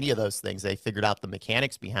or any of those things. They figured out the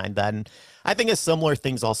mechanics behind that. And I think a similar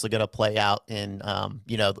thing's also going to play out in,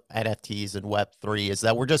 NFTs and Web3, is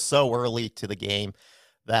that we're just so early to the game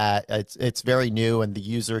that it's very new, and the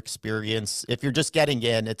user experience, if you're just getting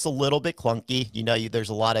in, it's a little bit clunky. There's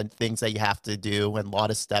a lot of things that you have to do and a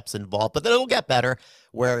lot of steps involved, but then it'll get better,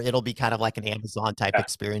 where it'll be kind of like an Amazon type Yeah.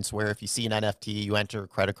 experience, where if you see an NFT, you enter a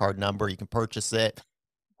credit card number, you can purchase it.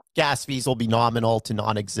 Gas fees will be nominal to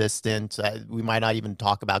non-existent. We might not even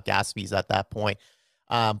talk about gas fees at that point.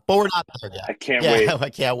 But we're not there yet. I can't Yeah, wait. I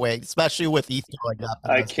can't wait, especially with ETH going up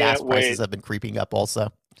and I those gas can't prices wait. have been creeping up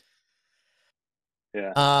also.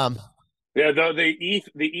 Yeah. Um, Yeah, though the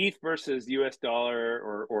ETH versus US dollar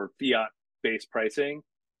or fiat based pricing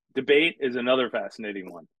debate is another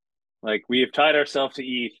fascinating one. Like, we have tied ourselves to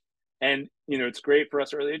ETH, and it's great for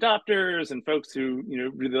us early adopters and folks who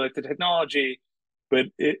really like the technology, but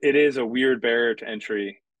it is a weird barrier to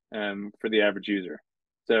entry for the average user.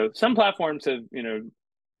 So some platforms have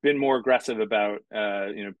been more aggressive about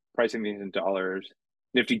pricing these in dollars.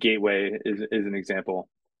 Nifty Gateway is an example.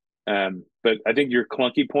 But I think your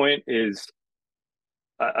clunky point is,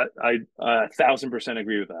 I 1,000%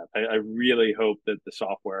 agree with that. I really hope that the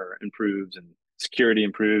software improves and security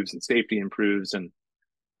improves and safety improves, and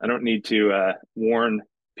I don't need to warn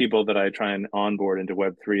people that I try and onboard into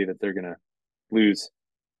Web3 that they're going to lose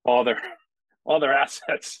all their all their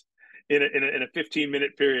assets in a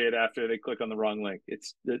 15-minute period after they click on the wrong link.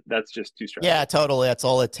 That's just too Yeah, stressful. totally. That's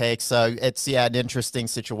all it takes. So it's, yeah, an interesting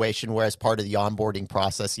situation where, as part of the onboarding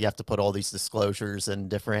process, you have to put all these disclosures and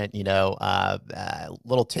different,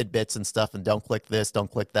 little tidbits and stuff. And don't click this,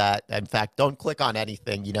 don't click that. In fact, don't click on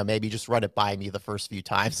anything. Maybe just run it by me the first few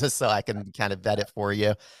times just so I can kind of vet it for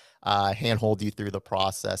you, handhold you through the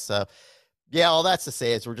process. So yeah, all that's to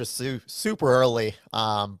say is we're just super early.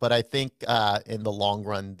 But I think in the long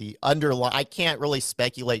run, the underlying, I can't really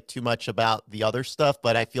speculate too much about the other stuff,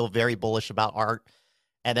 but I feel very bullish about art,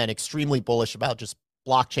 and then extremely bullish about just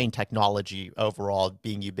blockchain technology overall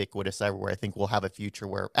being ubiquitous everywhere. I think we'll have a future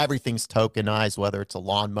where everything's tokenized, whether it's a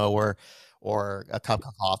lawnmower or a cup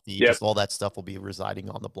of coffee, Yep. just all that stuff will be residing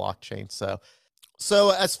on the blockchain. So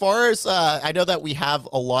as far as I know that we have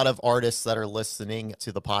a lot of artists that are listening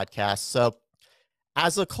to the podcast. So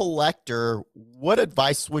as a collector, what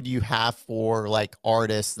advice would you have for like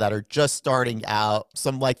artists that are just starting out?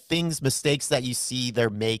 Some like things, mistakes that you see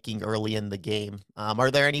they're making early in the game.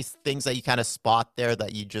 Are there any things that you kind of spot there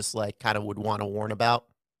that you just like kind of would want to warn about?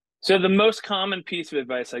 So the most common piece of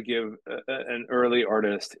advice I give an early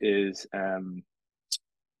artist is,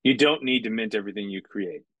 you don't need to mint everything you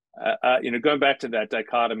create. going back to that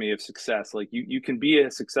dichotomy of success, like you can be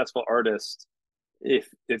a successful artist if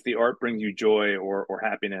the art brings you joy or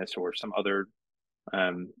happiness or some other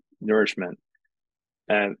nourishment.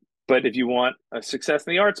 And but if you want a success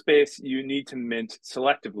in the art space, you need to mint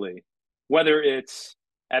selectively, whether it's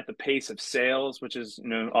at the pace of sales, which is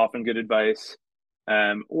often good advice,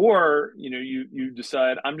 or you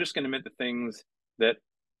decide I'm just going to mint the things that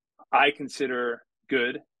I consider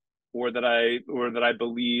good, or that I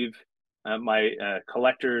believe my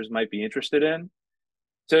collectors might be interested in.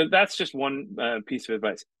 So that's just one piece of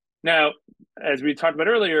advice. Now, as we talked about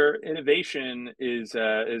earlier, innovation is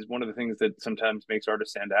one of the things that sometimes makes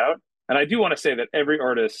artists stand out. And I do want to say that every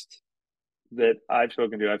artist that I've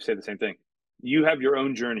spoken to, I've said the same thing. You have your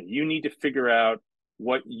own journey. You need to figure out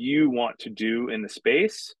what you want to do in the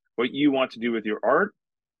space, what you want to do with your art.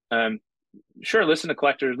 Um, sure, listen to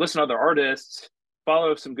collectors, listen to other artists,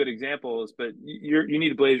 follow some good examples, but you need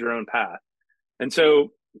to blaze your own path. And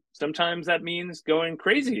so sometimes that means going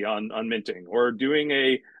crazy on minting or doing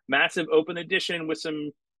a massive open edition with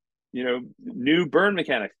some new burn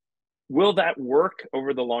mechanics. Will that work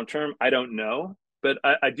over the long term? I don't know, but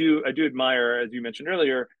I do admire, as you mentioned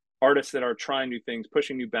earlier, artists that are trying new things,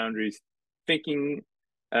 pushing new boundaries, thinking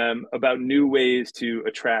about new ways to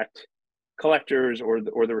attract collectors or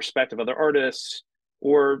the respect of other artists,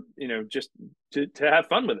 or just to have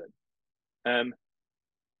fun with it.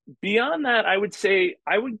 Beyond that, I would say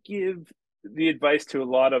I would give the advice to a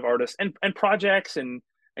lot of artists and projects and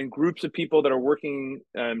groups of people that are working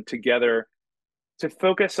together to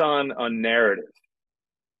focus on narrative.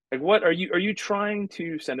 Like, what are you trying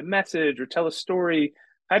to send a message or tell a story?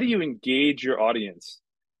 How do you engage your audience?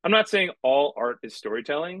 I'm not saying all art is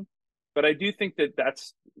storytelling, but I do think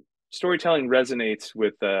that's storytelling resonates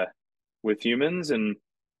with humans, and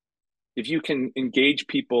if you can engage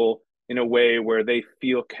people in a way where they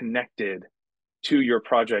feel connected to your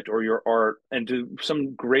project or your art and to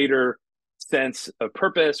some greater sense of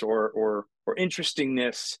purpose or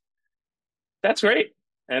interestingness, that's great.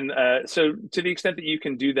 And so to the extent that you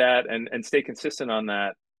can do that and stay consistent on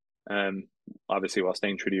that, um, obviously while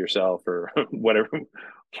staying true to yourself or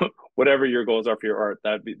whatever your goals are for your art,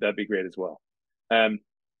 that'd be great as well. Um,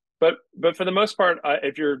 but for the most part,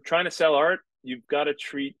 if you're trying to sell art, you've got to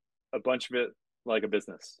treat a bunch of it like a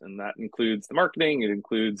business, and that includes the marketing. It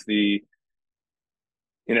includes I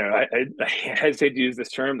hesitate to use this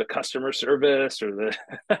term, the customer service or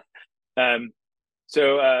the um,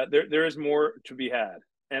 so there is more to be had,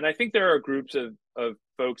 and I think there are groups of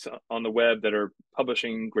folks on the web that are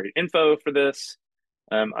publishing great info for this.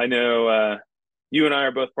 I know you and I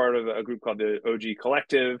are both part of a group called the OG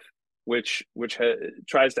Collective, which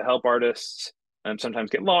tries to help artists sometimes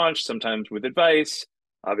get launched, sometimes with advice.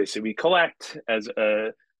 Obviously, we collect as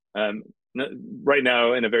um, right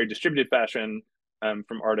now in a very distributed fashion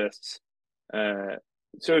from artists. Uh,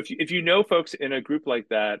 so if you know folks in a group like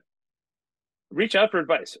that, reach out for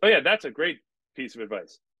advice. Oh yeah, that's a great piece of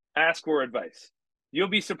advice. Ask for advice. You'll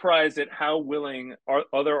be surprised at how willing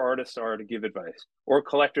other artists are to give advice or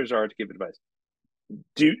collectors are to give advice.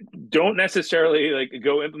 Don't necessarily like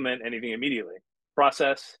go implement anything immediately.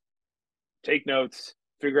 Process, take notes,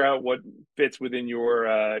 figure out what fits within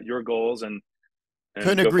your goals, and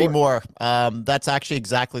Couldn't go agree for it. more. That's actually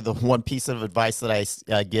exactly the one piece of advice that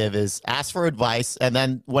I give is ask for advice. And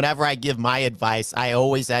then whenever I give my advice, I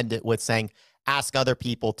always end it with saying, ask other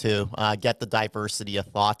people to get the diversity of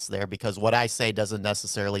thoughts there, because what I say doesn't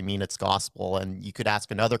necessarily mean it's gospel. And you could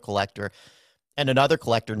ask another collector and another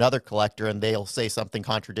collector, and they'll say something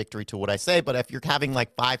contradictory to what I say. But if you're having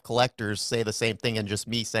like five collectors say the same thing and just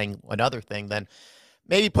me saying another thing, then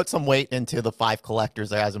maybe put some weight into the five collectors.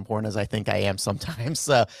 They're as important as I think I am sometimes.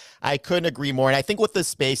 So I couldn't agree more. And I think with this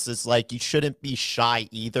space is like you shouldn't be shy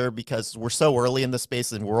either, because we're so early in the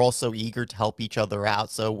space and we're all so eager to help each other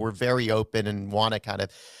out. So we're very open and want to kind of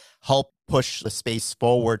help push the space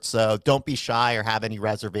forward. So don't be shy or have any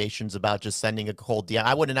reservations about just sending a cold DM.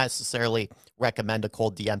 I wouldn't necessarily recommend a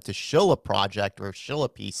cold DM to shill a project or shill a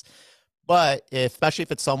piece. But especially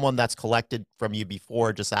if it's someone that's collected from you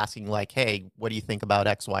before, just asking like, hey, what do you think about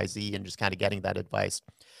XYZ, and just kind of getting that advice,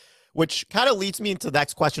 which kind of leads me into the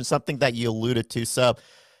next question, something that you alluded to. So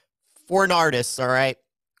for an artist, all right,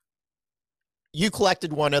 you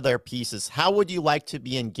collected one of their pieces. How would you like to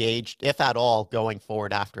be engaged, if at all, going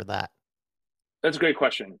forward after that? That's a great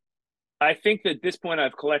question. I think that at this point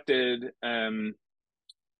I've collected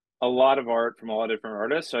a lot of art from a lot of different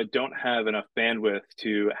artists, so I don't have enough bandwidth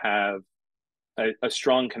to have a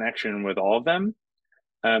strong connection with all of them.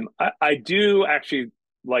 I do actually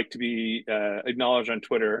like to be acknowledged on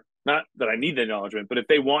Twitter. Not that I need the acknowledgement, but if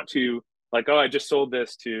they want to like, oh, I just sold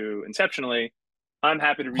this to Inceptionally. I'm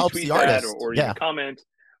happy to Helps the retweet that artist. or even Yeah. comment.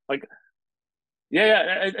 Like,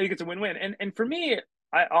 yeah, I think it's a win-win. And for me,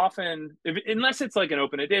 I often, unless it's like an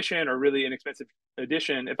open edition or really inexpensive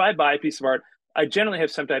edition, if I buy a piece of art, I generally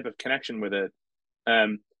have some type of connection with it.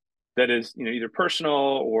 Um, that is, either personal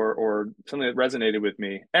or something that resonated with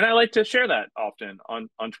me, and I like to share that often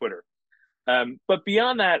on Twitter. But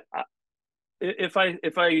beyond that, if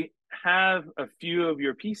I have a few of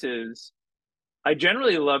your pieces, I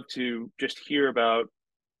generally love to just hear about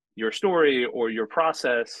your story or your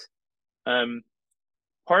process. Um,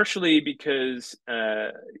 Partially because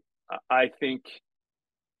I think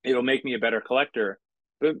it'll make me a better collector,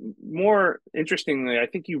 but more interestingly, I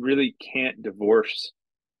think you really can't divorce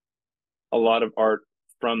a lot of art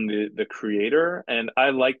from the creator, and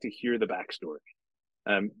I like to hear the backstory.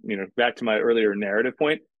 Back to my earlier narrative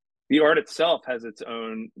point, the art itself has its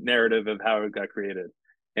own narrative of how it got created,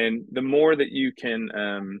 and the more that you can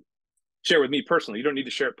share with me personally, you don't need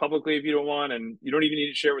to share it publicly if you don't want, and you don't even need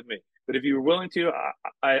to share it with me. But if you were willing to,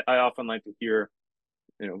 I often like to hear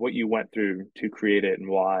what you went through to create it and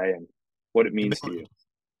why and what it means to you.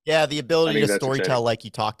 Yeah, the I ability to think that's exciting. storytell, like you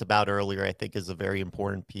talked about earlier, I think is a very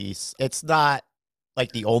important piece. It's not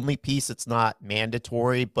like the only piece, it's not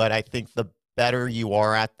mandatory, but I think the better you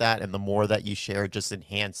are at that and the more that you share just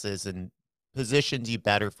enhances and positions you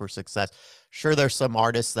better for success. Sure, there's some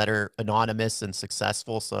artists that are anonymous and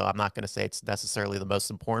successful, so I'm not going to say it's necessarily the most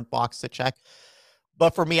important box to check.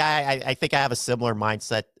 But for me, I think I have a similar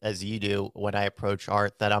mindset as you do when I approach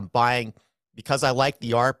art, that I'm buying because I like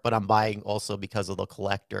the art, but I'm buying also because of the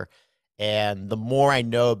collector. And the more I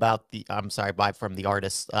know about I'm sorry, buy from the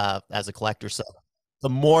artist as a collector. So the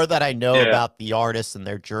more that I know Yeah, about the artist and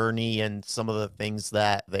their journey and some of the things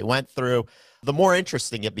that they went through, the more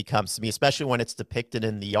interesting it becomes to me, especially when it's depicted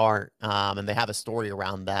in the art and they have a story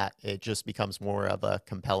around that. It just becomes more of a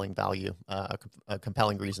compelling value, a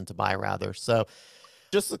compelling reason to buy, rather. So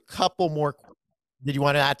just a couple more. Did you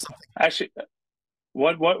want to add something? actually,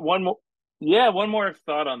 one more. Yeah, one more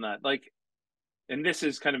thought on that. Like, and this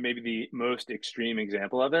is kind of maybe the most extreme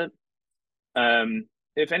example of it.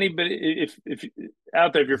 If anybody, if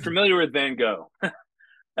out there, if you're familiar with Van Gogh,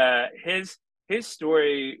 his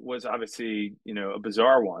story was obviously a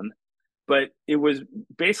bizarre one, but it was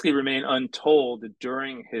basically remained untold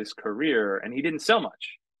during his career, and he didn't sell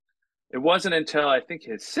much. It wasn't until I think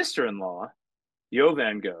his sister-in-law, Yo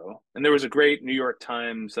Van Gogh, and there was a great New York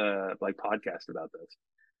Times like podcast about this,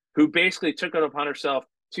 who basically took it upon herself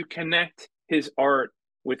to connect his art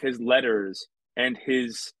with his letters and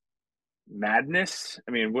his madness.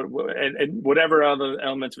 I mean, and whatever other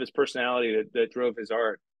elements of his personality that drove his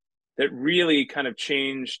art, that really kind of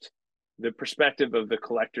changed the perspective of the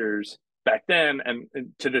collectors back then, and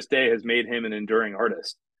to this day has made him an enduring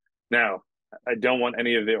artist. Now, I don't want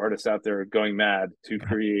any of the artists out there going mad to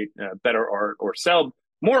create better art or sell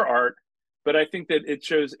more art, but I think that it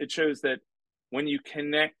shows that when you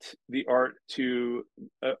connect the art to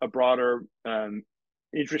a broader,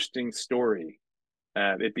 interesting story,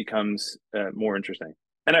 it becomes more interesting.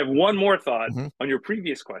 And I have one more thought Mhm. on your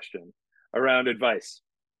previous question around advice.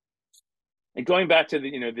 And going back to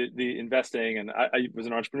the investing, and I was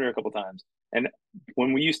an entrepreneur a couple of times, and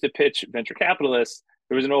when we used to pitch venture capitalists,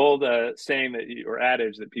 there was an old saying or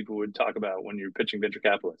adage that people would talk about when you're pitching venture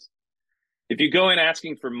capitalists. If you go in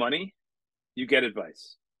asking for money, you get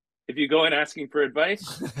advice. If you go in asking for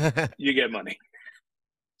advice, you get money.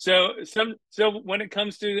 So when it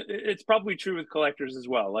comes to, it's probably true with collectors as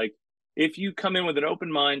well. Like, if you come in with an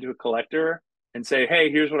open mind to a collector and say, "Hey,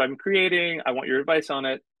 here's what I'm creating. I want your advice on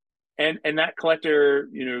it," and that collector,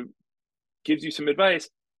 gives you some advice,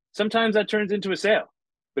 sometimes that turns into a sale.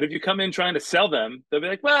 But if you come in trying to sell them, they'll be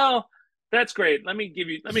like, "Well, that's great. Let me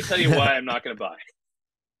tell you why I'm not going to buy."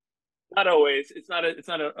 Not always. It's not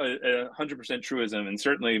a 100% truism, and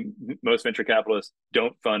certainly most venture capitalists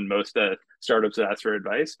don't fund most startups that ask for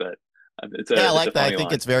advice. But it's Yeah, I a like that. I funny think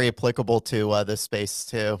line. it's very applicable to this space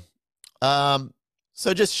too. Um,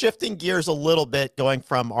 so just shifting gears a little bit, going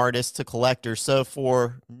from artists to collectors. So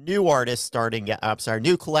for new artists starting out, I'm sorry,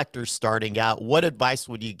 new collectors starting out, what advice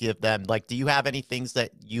would you give them? Like, do you have any things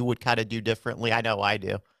that you would kind of do differently? I know I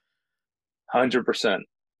do. 100%.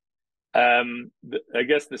 I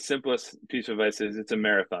guess the simplest piece of advice is it's a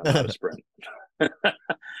marathon, not a sprint.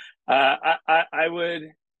 I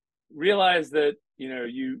would realize that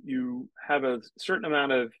you have a certain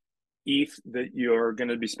amount of ETH that you're going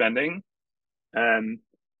to be spending, um,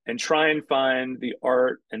 and try and find the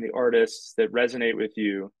art and the artists that resonate with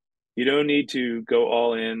you. You don't need to go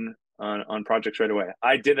all in on projects right away.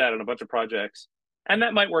 I did that on a bunch of projects, and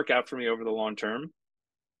that might work out for me over the long term.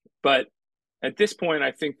 But At this point,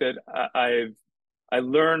 I think that I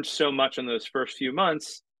learned so much in those first few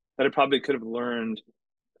months that I probably could have learned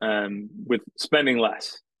with spending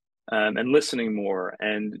less and listening more,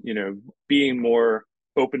 and being more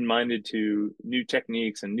open minded to new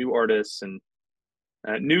techniques and new artists and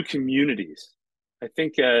new communities. I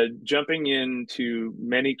think jumping into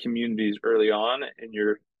many communities early on in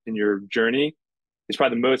your journey is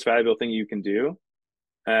probably the most valuable thing you can do.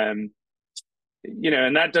 Um,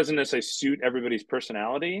 and that doesn't necessarily suit everybody's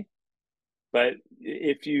personality, but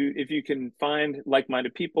if you can find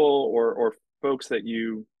like-minded people or folks that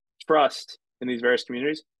you trust in these various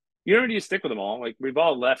communities, you don't need to stick with them all. Like, we've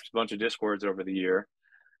all left a bunch of discords over the year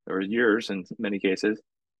or years in many cases,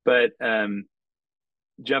 but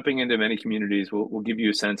jumping into many communities will give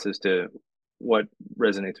you a sense as to what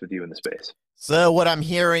resonates with you in the space. So what I'm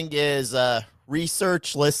hearing is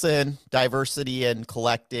research, listen, diversity and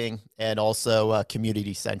collecting, and also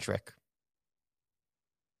community centric.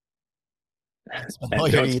 And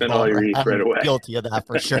don't spend all your ETH right I'm away. guilty of that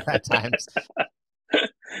for sure at times.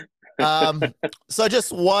 So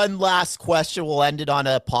just one last question. We'll end it on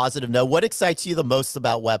a positive note. What excites you the most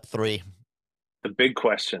about Web3? The big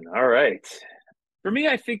question. All right. For me,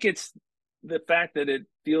 I think it's the fact that it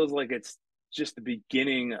feels like it's just the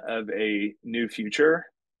beginning of a new future.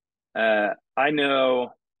 I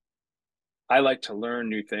know I like to learn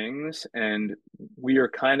new things, and we are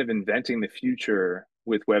kind of inventing the future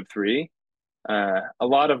with Web3. A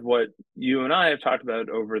lot of what you and I have talked about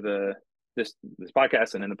over this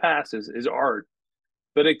podcast and in the past is art,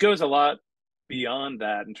 but it goes a lot beyond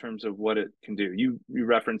that in terms of what it can do. You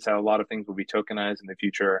reference how a lot of things will be tokenized in the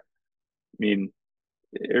future. I mean,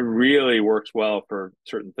 it really works well for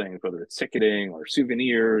certain things, whether it's ticketing or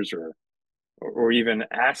souvenirs or even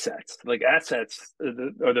assets. Like, assets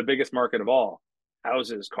are the biggest market of all: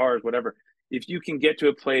 houses, cars, whatever. If you can get to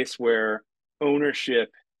a place where ownership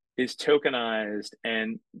is tokenized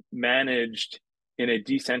and managed in a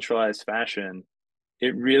decentralized fashion,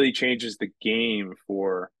 it really changes the game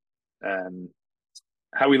for um,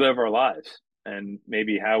 how we live our lives, and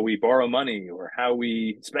maybe how we borrow money or how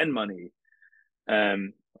we spend money,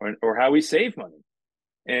 or how we save money.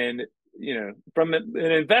 And from an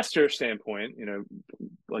investor standpoint,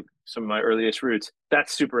 like some of my earliest roots,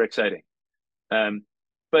 that's super exciting.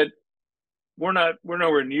 But we're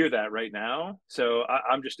nowhere near that right now. So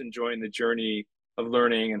I'm just enjoying the journey of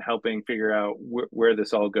learning and helping figure out where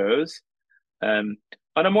this all goes. On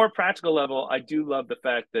a more practical level, I do love the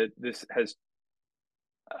fact that this has,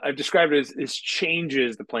 I've described it as, this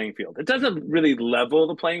changes the playing field. It doesn't really level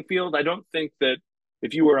the playing field. I don't think that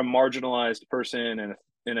if you were a marginalized person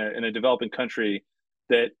in a developing country,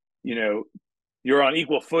 that you're on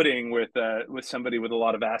equal footing with somebody with a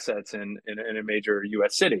lot of assets in a major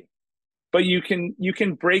U.S. city. But you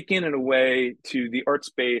can break in a way to the art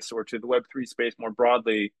space or to the Web3 space more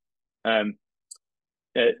broadly, um,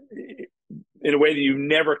 in a way that you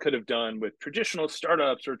never could have done with traditional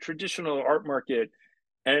startups or traditional art market.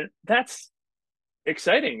 And that's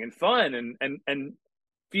exciting and fun, and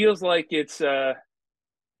feels like it's a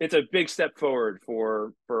big step forward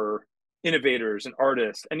for innovators and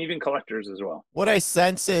artists and even collectors as well. What I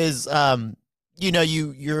sense is,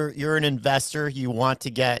 you're an investor. You want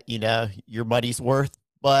to get, your money's worth,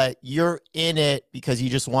 but you're in it because you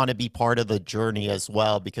just want to be part of the journey as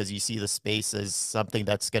well, because you see the space as something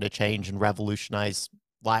that's going to change and revolutionize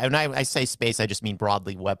life. And I say space, I just mean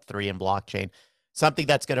broadly Web3 and blockchain, something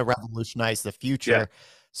that's going to revolutionize the future. Yeah.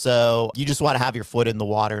 So you just want to have your foot in the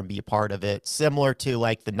water and be a part of it, similar to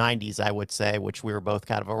like the 90s, I would say, which we were both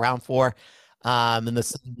kind of around for. In the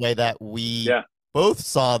same way that we both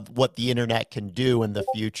saw what the internet can do in the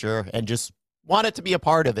future and just wanted to be a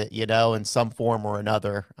part of it, in some form or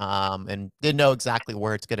another, and didn't know exactly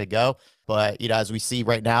where it's going to go. But, as we see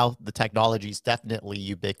right now, the technology is definitely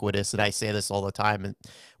ubiquitous. And I say this all the time,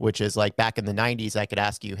 which is like back in the 90s, I could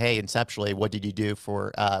ask you, hey, Inceptionally, what did you do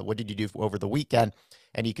for over the weekend?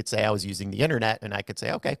 And you could say, I was using the internet. And I could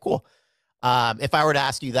say, okay, cool. If I were to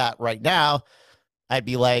ask you that right now, I'd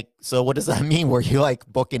be like, so what does that mean? Were you like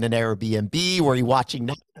booking an Airbnb? Were you watching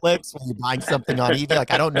Netflix? Were you buying something on eBay?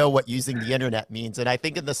 Like, I don't know what using the internet means. And I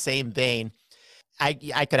think in the same vein, I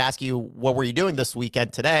could ask you, what were you doing this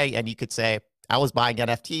weekend today? And you could say, I was buying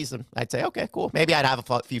NFTs. And I'd say, okay, cool. Maybe I'd have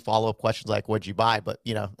a few follow-up questions like, what'd you buy? But,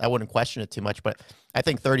 I wouldn't question it too much. But I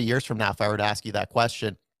think 30 years from now, if I were to ask you that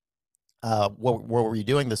question, what were you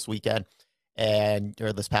doing this weekend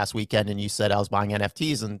or this past weekend? And you said I was buying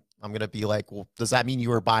NFTs, and I'm going to be like, well, does that mean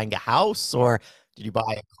you were buying a house, or did you buy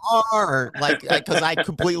a car? Or like, because I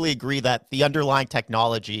completely agree that the underlying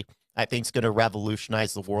technology, I think it's going to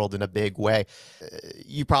revolutionize the world in a big way.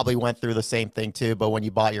 You probably went through the same thing too, but when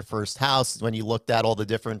you bought your first house, when you looked at all the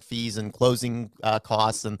different fees and closing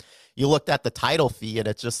costs, and you looked at the title fee, and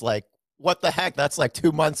it's just like, what the heck? That's like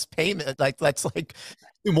 2 months payment. Like that's like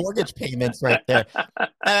two mortgage payments right there.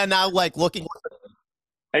 And now like looking,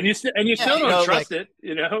 and you yeah, still don't like, trust it.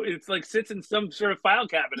 It's like sits in some sort of file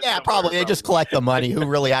cabinet. yeah, Somewhere, probably. They just collect the money. Who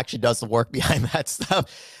really actually does the work behind that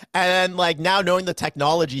stuff? And then, like, now knowing the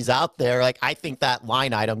technology's out there, like, I think that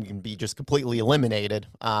line item can be just completely eliminated.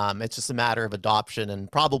 It's just a matter of adoption and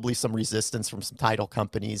probably some resistance from some title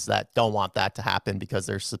companies that don't want that to happen because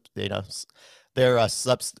they're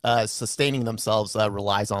sustaining themselves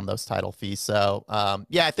relies on those title fees. So,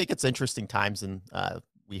 yeah, I think it's interesting times and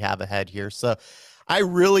we have ahead here. So, I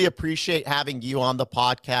really appreciate having you on the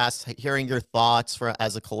podcast, hearing your thoughts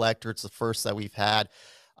as a collector. It's the first that we've had.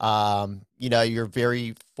 You're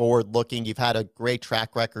very forward looking. You've had a great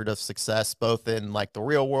track record of success, both in like the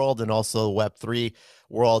real world and also Web3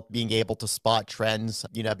 world, being able to spot trends,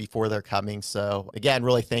 before they're coming. So again,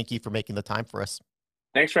 really thank you for making the time for us.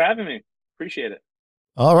 Thanks for having me. Appreciate it.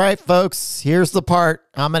 All right, folks, here's the part.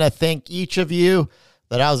 I'm going to thank each of you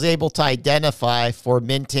that I was able to identify for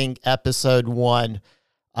minting episode 1.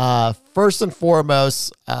 First and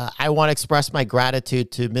foremost, I want to express my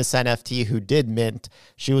gratitude to Miss NFT who did mint.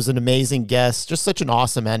 She was an amazing guest, just such an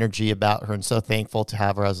awesome energy about her, and so thankful to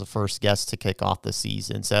have her as the first guest to kick off the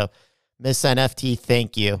season. So, Miss NFT,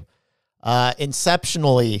 thank you.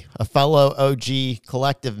 Inceptionally, a fellow OG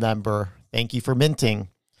collective member, thank you for minting.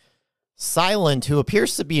 Silent, who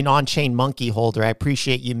appears to be an on-chain monkey holder, I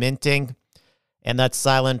appreciate you minting. And that's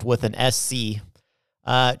Silent with an SC.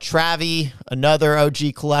 Travi, another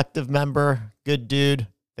OG collective member, good dude.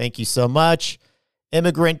 Thank you so much.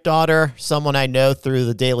 Immigrant Daughter, someone I know through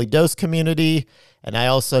the Daily Dose community, and I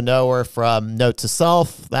also know her from Note to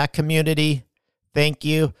Self, that community. Thank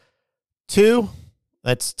you. 2,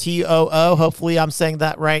 that's TOO. Hopefully I'm saying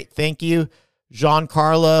that right. Thank you.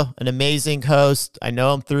 Giancarlo, an amazing host. I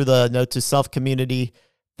know him through the Note to Self community.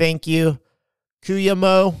 Thank you.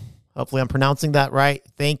 Kuyamo, hopefully I'm pronouncing that right.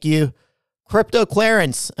 Thank you. Crypto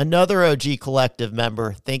Clarence, another OG collective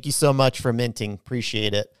member. Thank you so much for minting.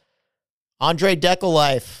 Appreciate it. Andre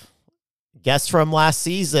Decolife, guest from last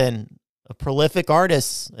season, a prolific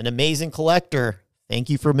artist, an amazing collector. Thank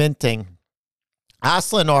you for minting.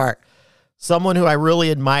 Aslan Art, someone who I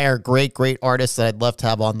really admire, great artist that I'd love to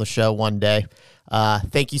have on the show one day.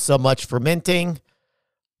 Thank you so much for minting.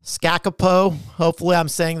 Skakapo, hopefully I'm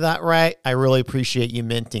saying that right. I really appreciate you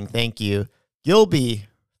minting. Thank you. Gilby,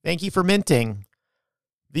 thank you for minting.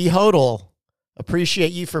 V Hodel,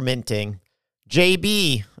 appreciate you for minting.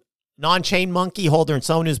 JB, non-chain monkey holder and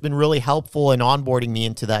someone who's been really helpful in onboarding me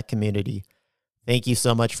into that community. Thank you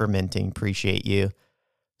so much for minting. Appreciate you.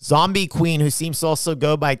 Zombie Queen, who seems to also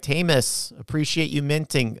go by Tamus. Appreciate you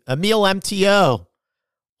minting. Emil MTO,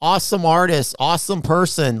 awesome artist, awesome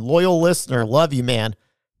person, loyal listener. Love you, man.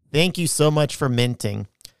 Thank you so much for minting.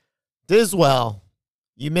 Diswell,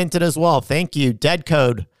 you minted as well. Thank you. Dead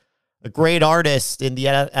Code, a great artist in the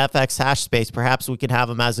FX hash space. Perhaps we could have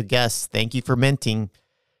him as a guest. Thank you for minting.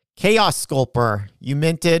 Chaos Sculptor, you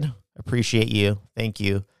minted. Appreciate you. Thank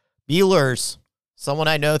you. Beelers, someone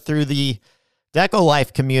I know through the Deco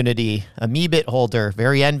Life community. Amoebit holder,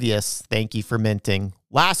 very envious. Thank you for minting.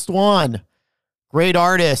 Last one. Great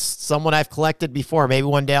artist, someone I've collected before. Maybe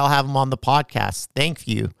one day I'll have him on the podcast. Thank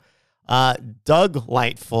you. Doug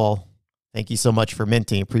Lightful, thank you so much for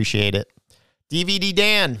minting. Appreciate it. DVD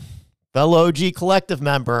Dan, fellow OG collective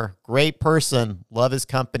member. Great person. Love his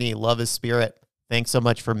company. Love his spirit. Thanks so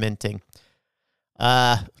much for minting.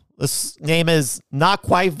 This name is not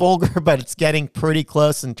quite vulgar, but it's getting pretty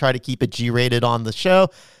close, and try to keep it G-rated on the show.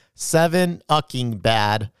 7 Ucking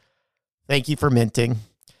Bad. Thank you for minting.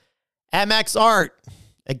 MX Art,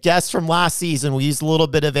 a guest from last season. We used a little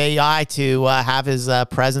bit of AI to have his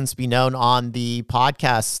presence be known on the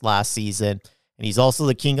podcast last season. And he's also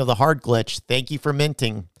the king of the hard glitch. Thank you for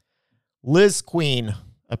minting. Liz Queen,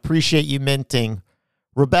 appreciate you minting.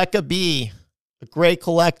 Rebecca B, a great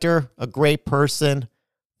collector, a great person.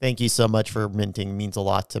 Thank you so much for minting. It means a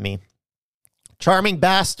lot to me. Charming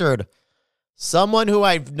Bastard, someone who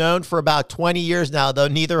I've known for about 20 years now, though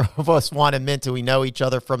neither of us want to mint it. We know each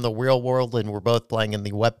other from the real world, and we're both playing in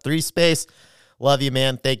the Web3 space. Love you,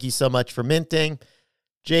 man. Thank you so much for minting.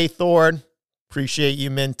 Jay Thorne, appreciate you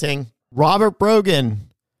minting. Robert Brogan,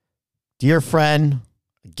 dear friend,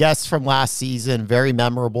 guest from last season, very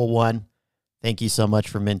memorable one. Thank you so much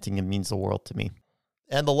for minting. It means the world to me.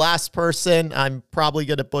 And the last person, I'm probably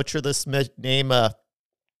going to butcher this name.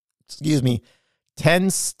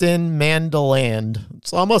 Tenstin Mandaland.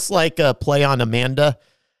 It's almost like a play on Amanda,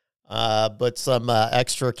 but some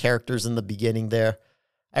extra characters in the beginning there.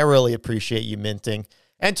 I really appreciate you minting.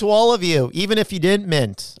 And to all of you, even if you didn't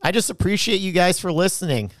mint, I just appreciate you guys for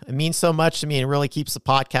listening. It means so much to me and really keeps the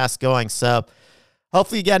podcast going. So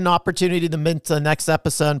hopefully you get an opportunity to mint the next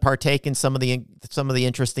episode and partake in some of the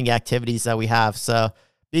interesting activities that we have. So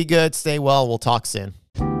be good, stay well. We'll talk soon.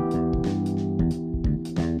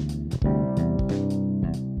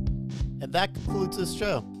 And that concludes this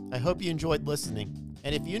show. I hope you enjoyed listening.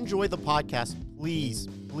 And if you enjoy the podcast, please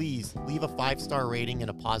leave a 5-star rating and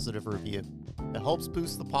a positive review. It helps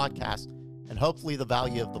boost the podcast and hopefully the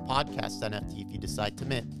value of the podcast NFT if you decide to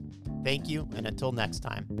mint. Thank you, and until next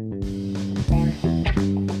time.